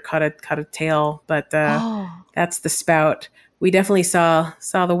my brother caught a tail, but that's the spout. We definitely saw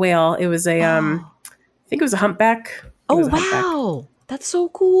the whale. It was a I think it was a humpback. It Oh was a humpback. wow, that's so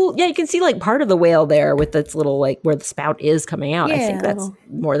cool. Yeah, you can see like part of the whale there with its little like where the spout is coming out. I Yeah, think that's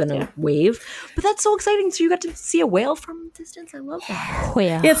more than a wave, but that's so exciting. So you got to see a whale from a distance. I love that. Well,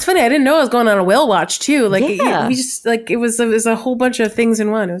 Yeah, it's funny. I didn't know I was going on a whale watch too. Like Yeah. we just like it was a whole bunch of things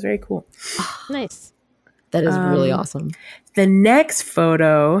in one. It was very cool. nice. That is really awesome. The next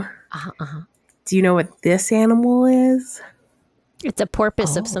photo. Do you know what this animal is? It's a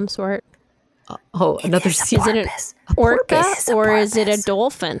porpoise of some sort. Oh, another is a sea. Is it an orca porpoise. or is it a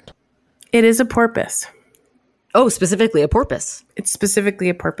dolphin? It is a porpoise. Oh, specifically a porpoise. It's specifically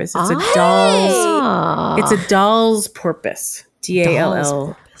a porpoise. It's a Dall's. It's a Dall's porpoise.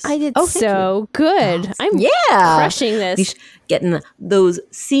 DALL. I did Oh, thank so good. I'm Yeah, crushing this. Getting those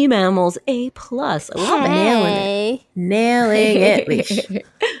sea mammals A plus. I love it. Hey. Nailing it, Leash.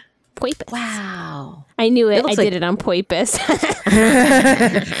 Poipus. Wow. I knew it. looks I like- did it on Poipus.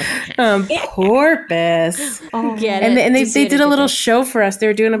 Porpoise. Get And it? they You see what I did a little there? show for us. They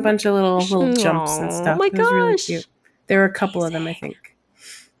were doing a bunch of little jumps and Aw. stuff. Oh my It was really gosh. cute. There were a couple of them, I think.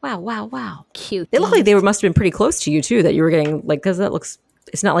 Wow. Cute. They look like they must have been pretty close to you too. That you were getting like because that looks.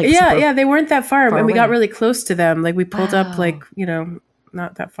 It's not like super- They weren't that far, and we got away. really close to them. Like we pulled up, Wow. like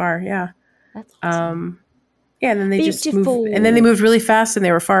not that far. Yeah. That's awesome. Yeah, and then they just Beautiful. moved, and then they moved really fast, and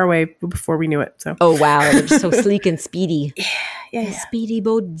they were far away before we knew it. So, Oh wow, they're just so sleek and speedy. yeah. Speedy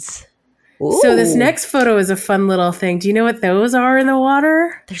buds. So this Ooh. next photo is a fun little thing. Do you know what those are in the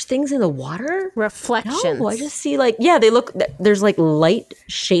water? There's things in the water. Reflections. No, I just see like they look. There's like light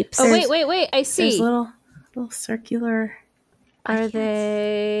shapes. Oh, wait. I There's see. little circular. Are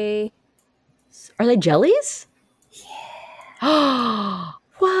they? Are they jellies? Yeah.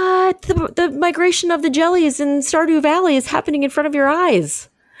 What? The migration of the jellies in Stardew Valley is happening in front of your eyes.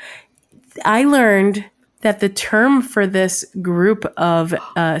 I learned that the term for this group of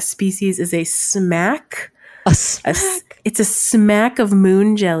species is a smack. A smack. It's a smack of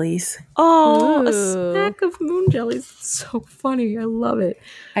moon jellies. Oh, a Ooh. smack of moon jellies. So funny. I love it.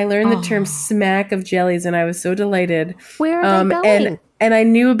 I learned the term smack of jellies, and I was so delighted. Where are they going? And I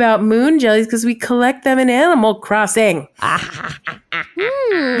knew about moon jellies because we collect them in Animal Crossing.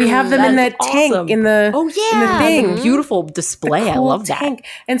 We have them in that That's tank awesome. in the Oh yeah, in the the thing. beautiful display. I Cool love that. tank.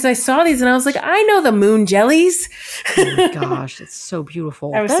 And so I saw these, and I was like, I know the moon jellies. Oh my gosh, it's so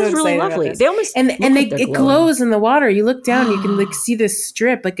beautiful. I was That so is really excited about lovely. this. They almost and look and like they they're it glowing. glows in the water. You look down, you can like see this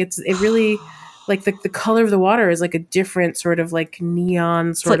strip. Like it really like the color of the water is like a different sort of like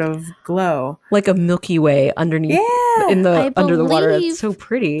neon sort like- of glow. like a Milky Way underneath Yeah. in the I under the water. believe, It's so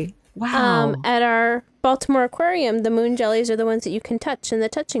pretty. Wow. At our Baltimore Aquarium, the moon jellies are the ones that you can touch in the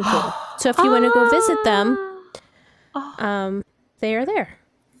touching pool. So if you want to go visit them, they are there.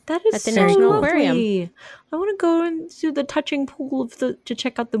 That is at the so National lovely. Aquarium. I want to go into the touching pool to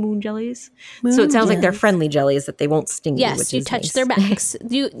check out the moon jellies. So it sounds like they're friendly jellies that they won't sting you. Yes, Which you is touch nice. their backs.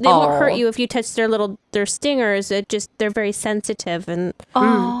 They won't hurt Aw. you if you touch their stingers. They're very sensitive, and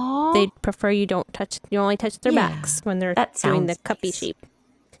Aww. they prefer you don't touch. You only touch their Yeah, backs when they're that doing the sounds cuppy nice. shape.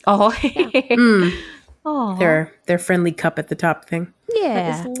 Oh. Oh. Their friendly cup at the top thing.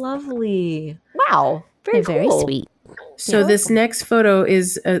 Yeah, That is lovely. Wow. they're Very very cool. sweet. So this next photo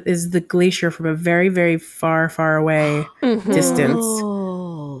is the glacier from a very, very far, far away distance.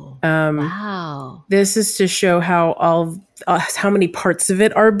 Oh. Um, Wow. This is to show how how many parts of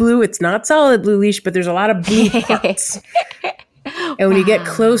it are blue. It's not solid blue leash, but there's a lot of blue parts. And when you get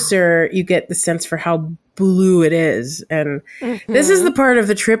closer, you get the sense for how blue it is. And this is the part of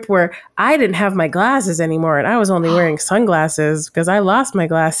the trip where I didn't have my glasses anymore, and I was only wearing sunglasses because I lost my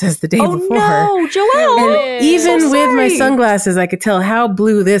glasses the day Oh before. no, Joelle. And even So with my sorry. sunglasses, I could tell how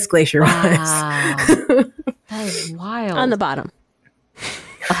blue this glacier was. Wow. That is wild. On the bottom.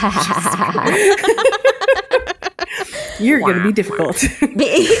 You're going to be difficult.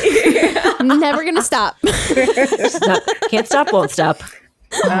 Never gonna stop. Can't stop, won't stop.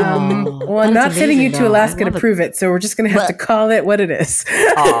 Well, I'm not sending you to Alaska to prove it, so we're just going to have to call it what it is.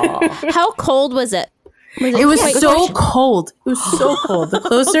 How cold was it? It was quite so cold? cold. It was so cold.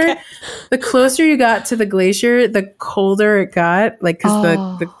 The closer you got to the glacier, the colder it got. Like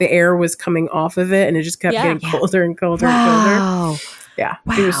because the air was coming off of it, and it just kept Yeah. getting colder and colder and colder. Wow. Yeah,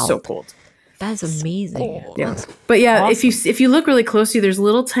 it was Wow. so cold. That's amazing. Yeah, but yeah, if you look really closely, there's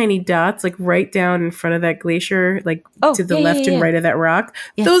little tiny dots like right down in front of that glacier, like Oh, to the yeah, left yeah, and yeah. right of that rock.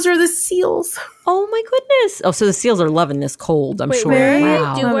 Yeah. Those are the seals. Oh my goodness. Oh, so the seals are loving this cold, I'm Wait, sure. where are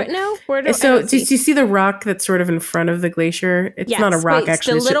Wow. they? Where do I So don't do see. you see the rock that's sort of in front of the glacier? It's not a Yes, rock wait,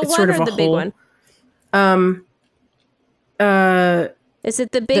 actually. The little it's one sort of or a the big hole. one? Uh, Is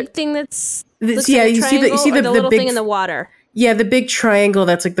it the big thing that's This- looks yeah, like a you see the- you see triangle, or the little big thing in the water? yeah, the big triangle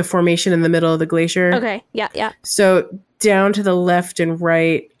that's like the formation in the middle of the glacier. Okay, yeah. So down to the left and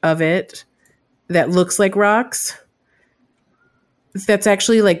right of it, that looks like rocks. That's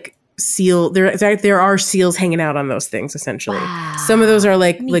actually like seal. There are seals hanging out on those things. Essentially, Wow. some of those are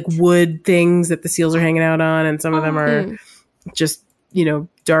like wood things that the seals are hanging out on, and some of them are just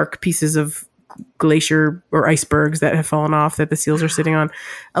dark pieces of glacier or icebergs that have fallen off that the seals are sitting on.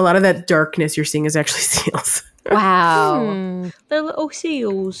 A lot of that darkness you're seeing is actually seals. Wow. They're little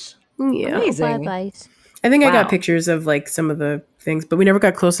seals. Yeah. Amazing. Bye. I think I Wow. got pictures of like some of the things, but we never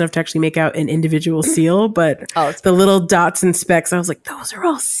got close enough to actually make out an individual seal. But Oh, it's- the little dots and specks, I was like, those are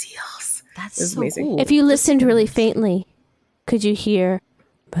all seals. That's It's so amazing. cool. If you listened really faintly, could you hear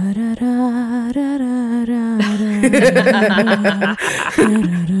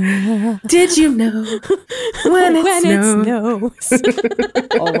Did you know when it snowed? snows.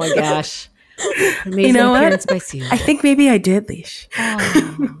 Oh my gosh. Amazing You know what? appearance by Seal. I think maybe I did, Leash.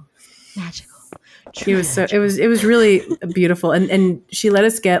 Oh, magical. It was so it was really beautiful, and she let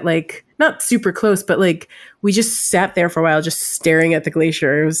us get like not super close, but like we just sat there for a while, just staring at the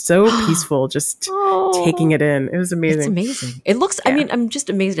glacier. It was so peaceful, just taking it in. It was amazing. It's amazing. It looks, I mean, I'm just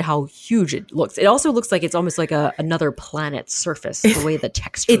amazed at how huge it looks. It also looks like it's almost like another planet's surface, the way the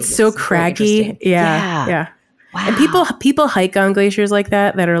texture It's so is very craggy. interesting. Yeah. Wow. And people hike on glaciers like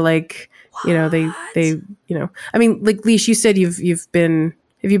that are like, you know, they you know, I mean, like Leash, you said have you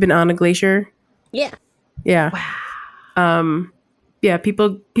been on a glacier? Yeah. Yeah. Yeah,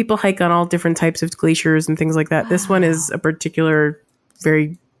 people hike on all different types of glaciers and things like that. This one is a particular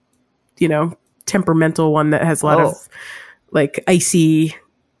very, you know, temperamental one that has a lot of like icy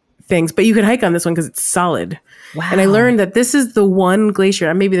things, but you could hike on this one because it's solid. Wow. And I learned that this is the one glacier,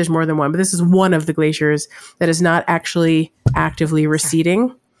 and maybe there's more than one, but this is one of the glaciers that is not actually actively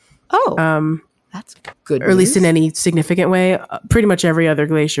receding. Oh, that's good. Or at least in news. any significant way. Pretty much every other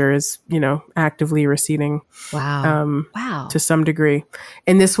glacier is, you know, actively receding. Wow. Wow. To some degree.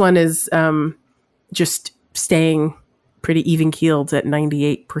 And this one is just staying pretty even keeled at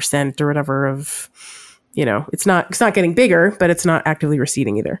 98% or whatever of, you know, it's not getting bigger, but it's not actively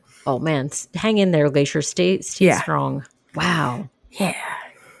receding either. Oh man, hang in there, Glacier. Stay strong. Wow. Yeah.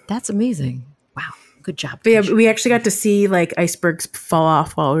 That's amazing. Wow. Good job. But yeah, Glacier. we actually got to see like icebergs fall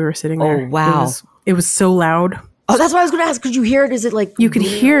off while we were sitting there. Oh, wow. It was so loud. Oh, that's what I was going to ask. Could you hear it? Is it like You could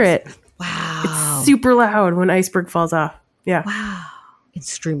hear it. Wow. Super loud when iceberg falls off. Yeah. Wow.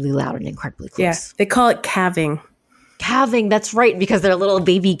 Extremely loud and incredibly close. Yeah. They call it calving. Calving, that's right, because they're little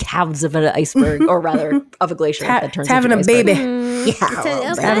baby calves of an iceberg, or rather of a glacier that turns It's having into a an baby.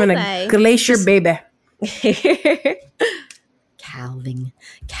 Yeah. It's having a glacier baby. iceberg. Calving.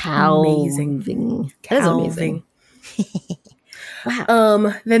 Calving. That is amazing.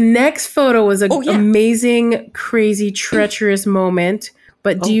 Wow. The next photo was an yeah. amazing, crazy, treacherous moment.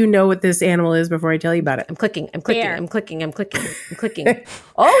 But do you know what this animal is before I tell you about it? I'm clicking. Bear. I'm clicking.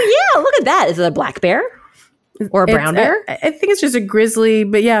 Oh yeah, look at that. Is it a black bear? Or a brown bear? I think it's just a grizzly,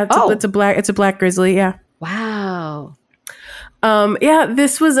 but yeah, it's a black grizzly. Yeah. Wow. Yeah,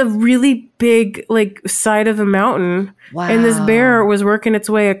 this was a really big like side of the mountain. Wow. And this bear was working its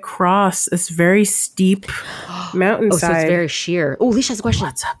way across this very steep mountainside. Oh, so it's very sheer. Oh, Leash has a question.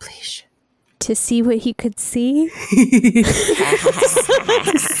 What's up, Leash? To see what he could see. To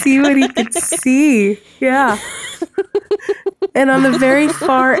see what he could see. Yeah. And on the very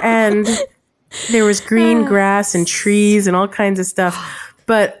far end, there was green grass and trees and all kinds of stuff.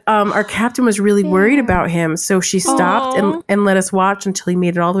 But our captain was really worried about him. So she stopped and let us watch until he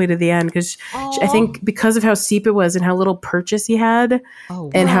made it all the way to the end. Because I think because of how steep it was and how little purchase he had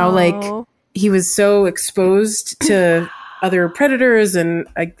and how like he was so exposed to other predators. And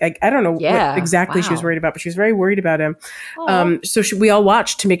I don't know what exactly she was worried about, but she was very worried about him. So we all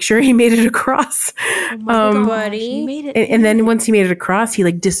watched to make sure he made it across. Buddy. made it. And then once he made it across, he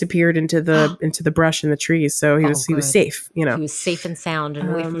like disappeared into the brush and the trees. So he was good. safe, you know. He was safe and sound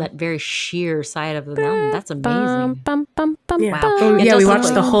and away from that very sheer side of the mountain. That's amazing. Bum, bum, bum, Yeah, bum. It yeah. does We look watched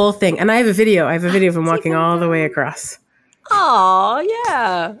like- the whole thing, and I have a video. of him walking all the way across. Oh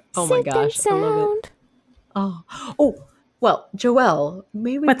yeah. Oh my Safe and gosh. I love it. Oh. Well, Joelle,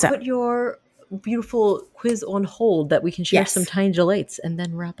 may we What's put up? your beautiful quiz on hold that we can share Yes. some tiny delights and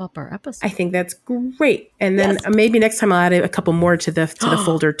then wrap up our episode? I think that's great. And then maybe next time I'll add a couple more to the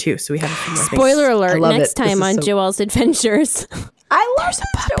folder too, so we have a few more things. Spoiler alert, love next it. This time is on so- Joelle's Adventures. I love There's a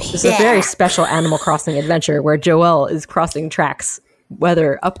puppy. This is a very special Animal Crossing adventure where Joelle is crossing tracks,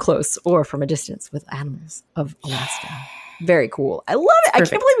 whether up close or from a distance, with animals of Alaska. Very cool. I love it. I can't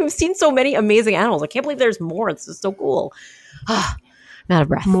Perfect. believe we've seen so many amazing animals. I can't believe there's more. It's just so cool. I'm out of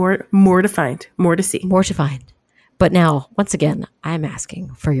breath. More to find, more to see. More to find. But now, once again, I'm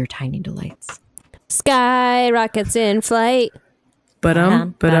asking for your tiny delights. Sky rockets in flight. But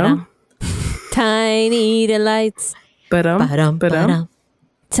Tiny delights. Ba-dum.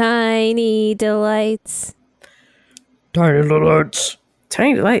 Tiny delights. Tiny delights. Tiny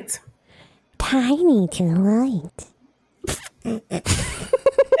delights. Tiny delights.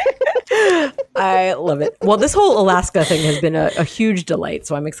 I love it. Well, this whole Alaska thing has been a huge delight,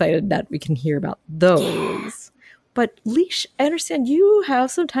 so I'm excited that we can hear about those. But Leash, I understand you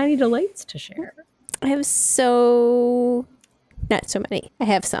have some tiny delights to share. I have not so many. I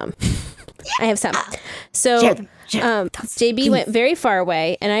have some. So JB went very far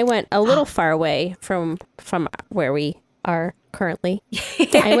away, and I went a little far away from where we are currently.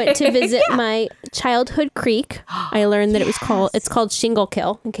 I went to visit my childhood creek. I learned that it's called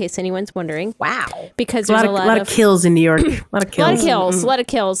Shingle-Kill, in case anyone's wondering. Wow. Because A there's lot of kills in New York. A lot of kills. a lot of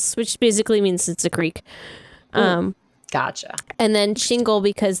kills, which basically means it's a creek. Gotcha. And then shingle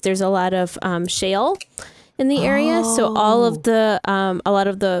because there's a lot of shale in the area. So all of the a lot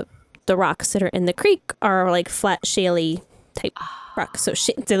of the rocks that are in the creek are like flat, shaly type rocks. So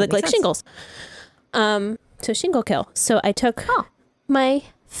they look like shingles. So Shingle-Kill. So I took my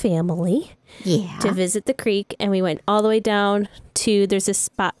family to visit the creek, and we went all the way down to, there's this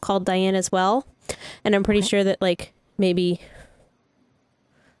spot called Diana's Well, and I'm pretty sure that like maybe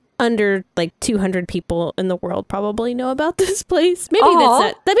under like 200 people in the world probably know about this place. Maybe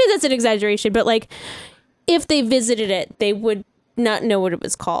that's an exaggeration, but like if they visited it, they would not know what it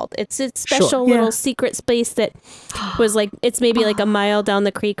was called. It's a special little secret space that was like, it's maybe like a mile down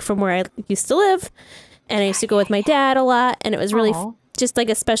the creek from where I used to live. And I used to go with my dad a lot, and it was really just like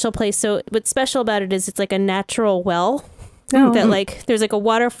a special place. So what's special about it is it's like a natural well that like, there's like a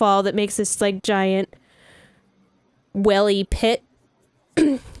waterfall that makes this like giant welly pit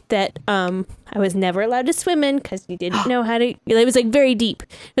that I was never allowed to swim in because you didn't know how to. It was like very deep.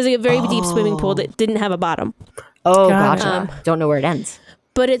 It was like a very deep swimming pool that didn't have a bottom. Oh, gotcha. Don't know where it ends.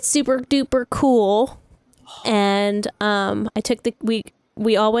 But it's super duper cool. And I took we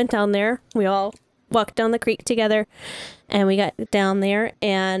all went down there. We all walked down the creek together, and we got down there.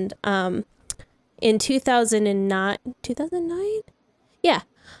 And in 2009, yeah,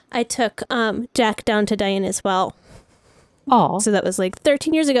 I took Jack down to Diana's Well. Oh, So that was like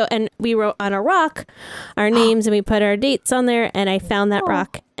 13 years ago, and we wrote on a rock our names, and we put our dates on there, and I found that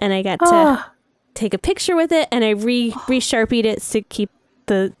rock, and I got to take a picture with it, and I re-sharpied it to keep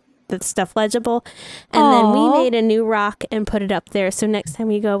the stuff legible, and then we made a new rock and put it up there, so next time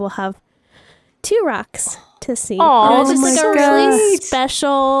we go, we'll have 2 rocks to see. And it was just like a really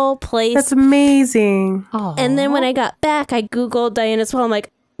special place. That's amazing. And then when I got back, I Googled Diana's Well. I'm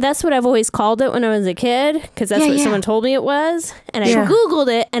like, that's what I've always called it when I was a kid, because that's what someone told me it was. And I Googled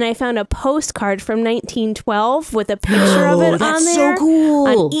it, and I found a postcard from 1912 with a picture of it on there so cool.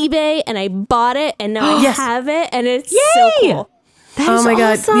 on eBay, and I bought it, and now I have it, and it's so cool. that is Oh my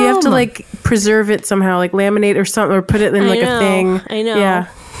god, awesome. you have to like preserve it somehow, like laminate or something, or put it in like a thing. I know. Yeah,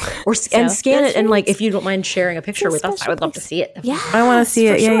 Or and scan it, and like if you don't mind sharing a picture with us, I would love to see it. Yeah, I want to see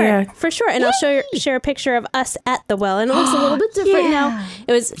it. Yeah. for sure. And I'll share a picture of us at the well, and it looks a little bit different now.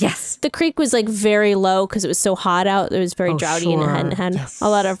 It was the creek was like very low because it was so hot out. It was very droughty, and it hadn't had a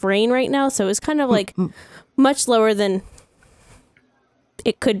lot of rain right now, so it was kind of like much lower than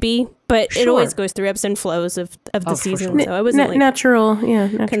it could be. But it always goes through ebbs and flows of the season, so I wasn't like natural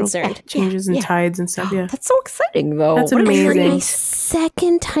concerned. changes in tides and stuff. Yeah, That's so exciting, though. That's What a amazing. treat. My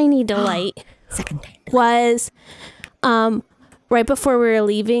second tiny delight was right before we were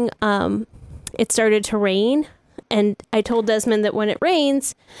leaving, it started to rain, and I told Desmond that when it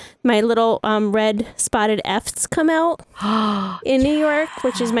rains, my little red spotted F's come out in New York,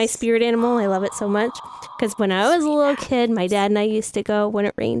 which is my spirit animal. I love it so much because when I was a little kid, my dad and I used to go when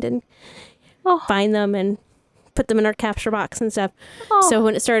it rained and find them and put them in our capture box and stuff. So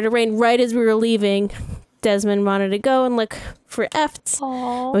when it started to rain, right as we were leaving, Desmond wanted to go and look for F's.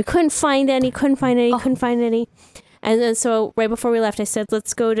 We couldn't find any. And then so right before we left, I said,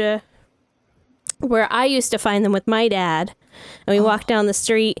 let's go to where I used to find them with my dad. And we walked down the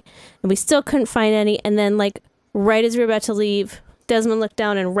street, and we still couldn't find any. And then like right as we were about to leave, Desmond looked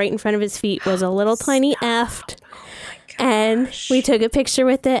down, and right in front of his feet was a little tiny F. And we took a picture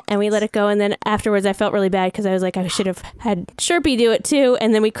with it, and we let it go. And then afterwards, I felt really bad because I was like, I should have had Sherpy do it too.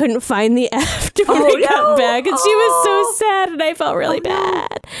 And then we couldn't find the F when we got back. And she was so sad, and I felt really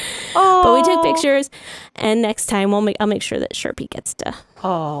bad. But we took pictures, and next time I'll make sure that Sherpy gets to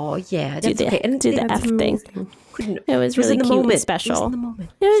That's do okay. And the F thing. It was really in the cute moment. and special. It was in the moment.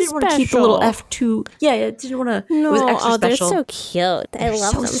 It was didn't want to keep the little F too. Yeah, it didn't want to. No, it was extra they're special. so cute. I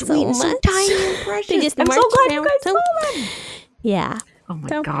love them so sweet, much. so tiny and precious. They just I'm so march glad you around. guys saw them. Yeah. Oh my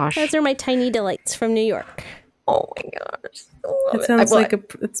So, gosh. those are my tiny delights from New York. Oh my gosh. it sounds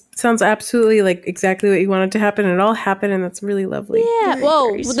it sounds absolutely like exactly what you wanted to happen. It all happened, and that's really lovely. Yeah.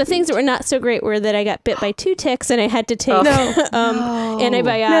 Whoa. The things that were not so great were that I got bit by 2 ticks, and I had to take antibiotics,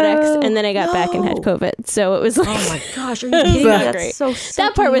 and then I got back and had COVID. So it was like, Oh my gosh. Are you kidding me? not That's great. so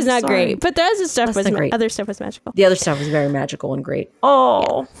that part was not sorry. great, but the other stuff That's not great. other stuff was magical. The other stuff was very magical and great.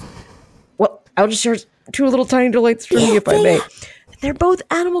 Oh. Well, I'll just share 2 little tiny delights from me, if I may. They're both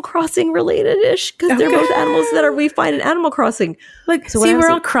Animal Crossing related-ish because they're both animals that we find in Animal Crossing. Like, So see, when I was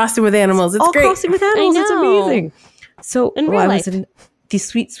we're all crossing with animals. It's all great. crossing with animals. It's know. amazing. So In I real was life. in these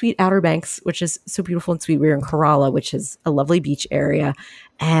sweet, sweet Outer Banks, which is so beautiful and sweet. We were in Kerala, which is a lovely beach area.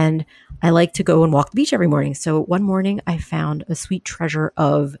 And I like to go and walk the beach every morning. So one morning I found a sweet treasure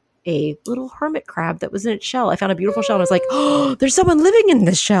of a little hermit crab that was in its shell. I found a beautiful shell and I was like, oh, there's someone living in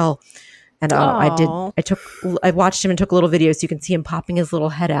this shell. And Aw. I watched him and took a little video so you can see him popping his little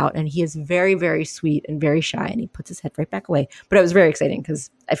head out. And he is very, very sweet and very shy. And he puts his head right back away. But it was very exciting because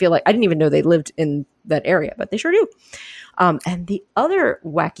I feel like I didn't even know they lived in that area, but they sure do. And the other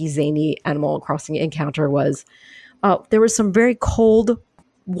wacky, zany Animal Crossing encounter was there was some very cold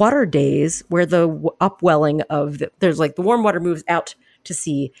water days where the upwelling of there's like the warm water moves out to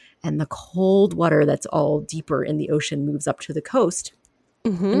sea and the cold water that's all deeper in the ocean moves up to the coast.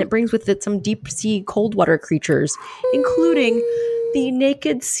 And it brings with it some deep sea cold water creatures, including the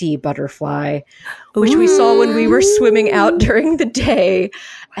naked sea butterfly, which we saw when we were swimming out during the day.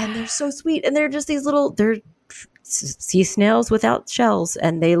 And they're so sweet. And they're just they're sea snails without shells.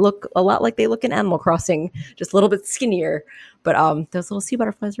 And they look a lot like they look in Animal Crossing, just a little bit skinnier. But those little sea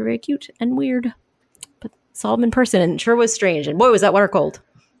butterflies are very cute and weird. But saw them in person and it sure was strange. And boy, was that water cold.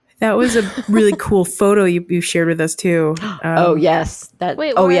 That was a really cool photo you shared with us too. Oh yes,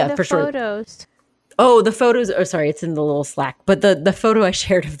 Wait, oh where yeah, are the for sure. photos? Oh, the photos. Oh, sorry, it's in the little Slack. But the photo I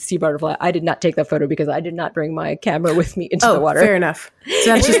shared of the sea butterfly, I did not take that photo because I did not bring my camera with me into the water. Fair enough. So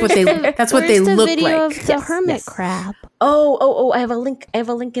that's just what they. That's what they Where's the look video like. of the hermit crab? Oh, I have a link. I have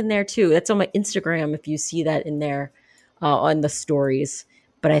a link in there too. That's on my Instagram. If you see that in there on the stories.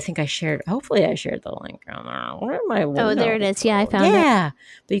 But I think hopefully I shared the link on there. Where am I? Oh, there it is. Yeah, I found it. Yeah.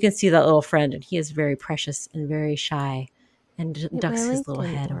 But you can see that little friend and he is very precious and very shy and ducks my his link little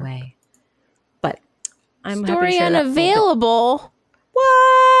didn't head work. away. But I'm happy to Story share that link. unavailable.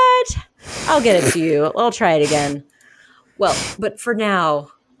 What? I'll get it to you. I'll try it again. Well, but for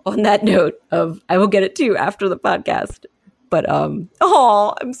now, on that note I will get it to you after the podcast. But I'm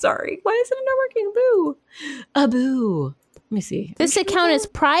sorry. Why is it not working? A boo. Let me see. This account is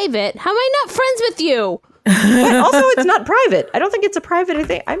private. How am I not friends with you? But also, it's not private. I don't think it's a private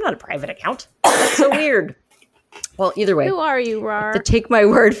thing. I'm not a private account. That's so weird. Well, either way, Who are you, Rar? to take my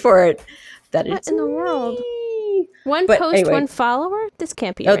word for it that What it's in the world? me. One But post, anyway. one follower? This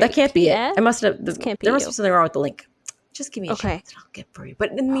can't be Oh, right. that can't be Yeah? it. I must have. can't be there must you. be something wrong with the link. Just give me a Okay. chance and I'll get for you. But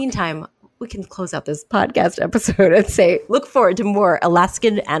in the meantime, we can close out this podcast episode and say, look forward to more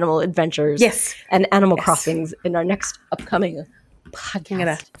Alaskan animal adventures. Yes. And Animal Crossings in our next upcoming podcast. I'm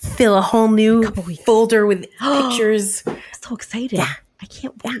gonna fill a whole new weeks. folder with pictures. I'm so excited. Yeah. I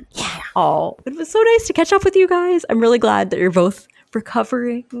can't wait. Yeah. Oh, it was so nice to catch up with you guys. I'm really glad that you're both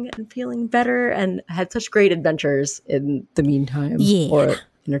recovering and feeling better and had such great adventures in the meantime. Yeah. Or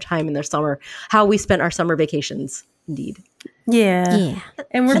in our time in their summer. How we spent our summer vacations, indeed. Yeah. Yeah.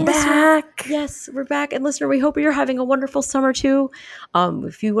 And we're back. Yes, we're back. And listener, we hope you're having a wonderful summer too.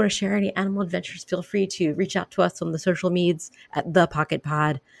 If you want to share any animal adventures, feel free to reach out to us on the social medias at The Pocket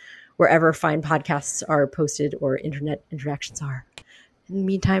Pod, wherever fine podcasts are posted or internet interactions are. In the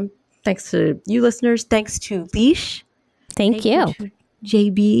meantime, thanks to you listeners. Thanks to Leash. Thank you. to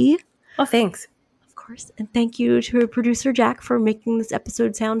JB, Oh, thanks. of course. And thank you to producer Jack for making this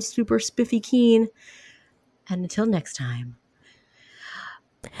episode sound super spiffy keen. And until next time.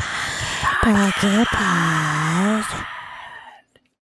 Pocket Pod.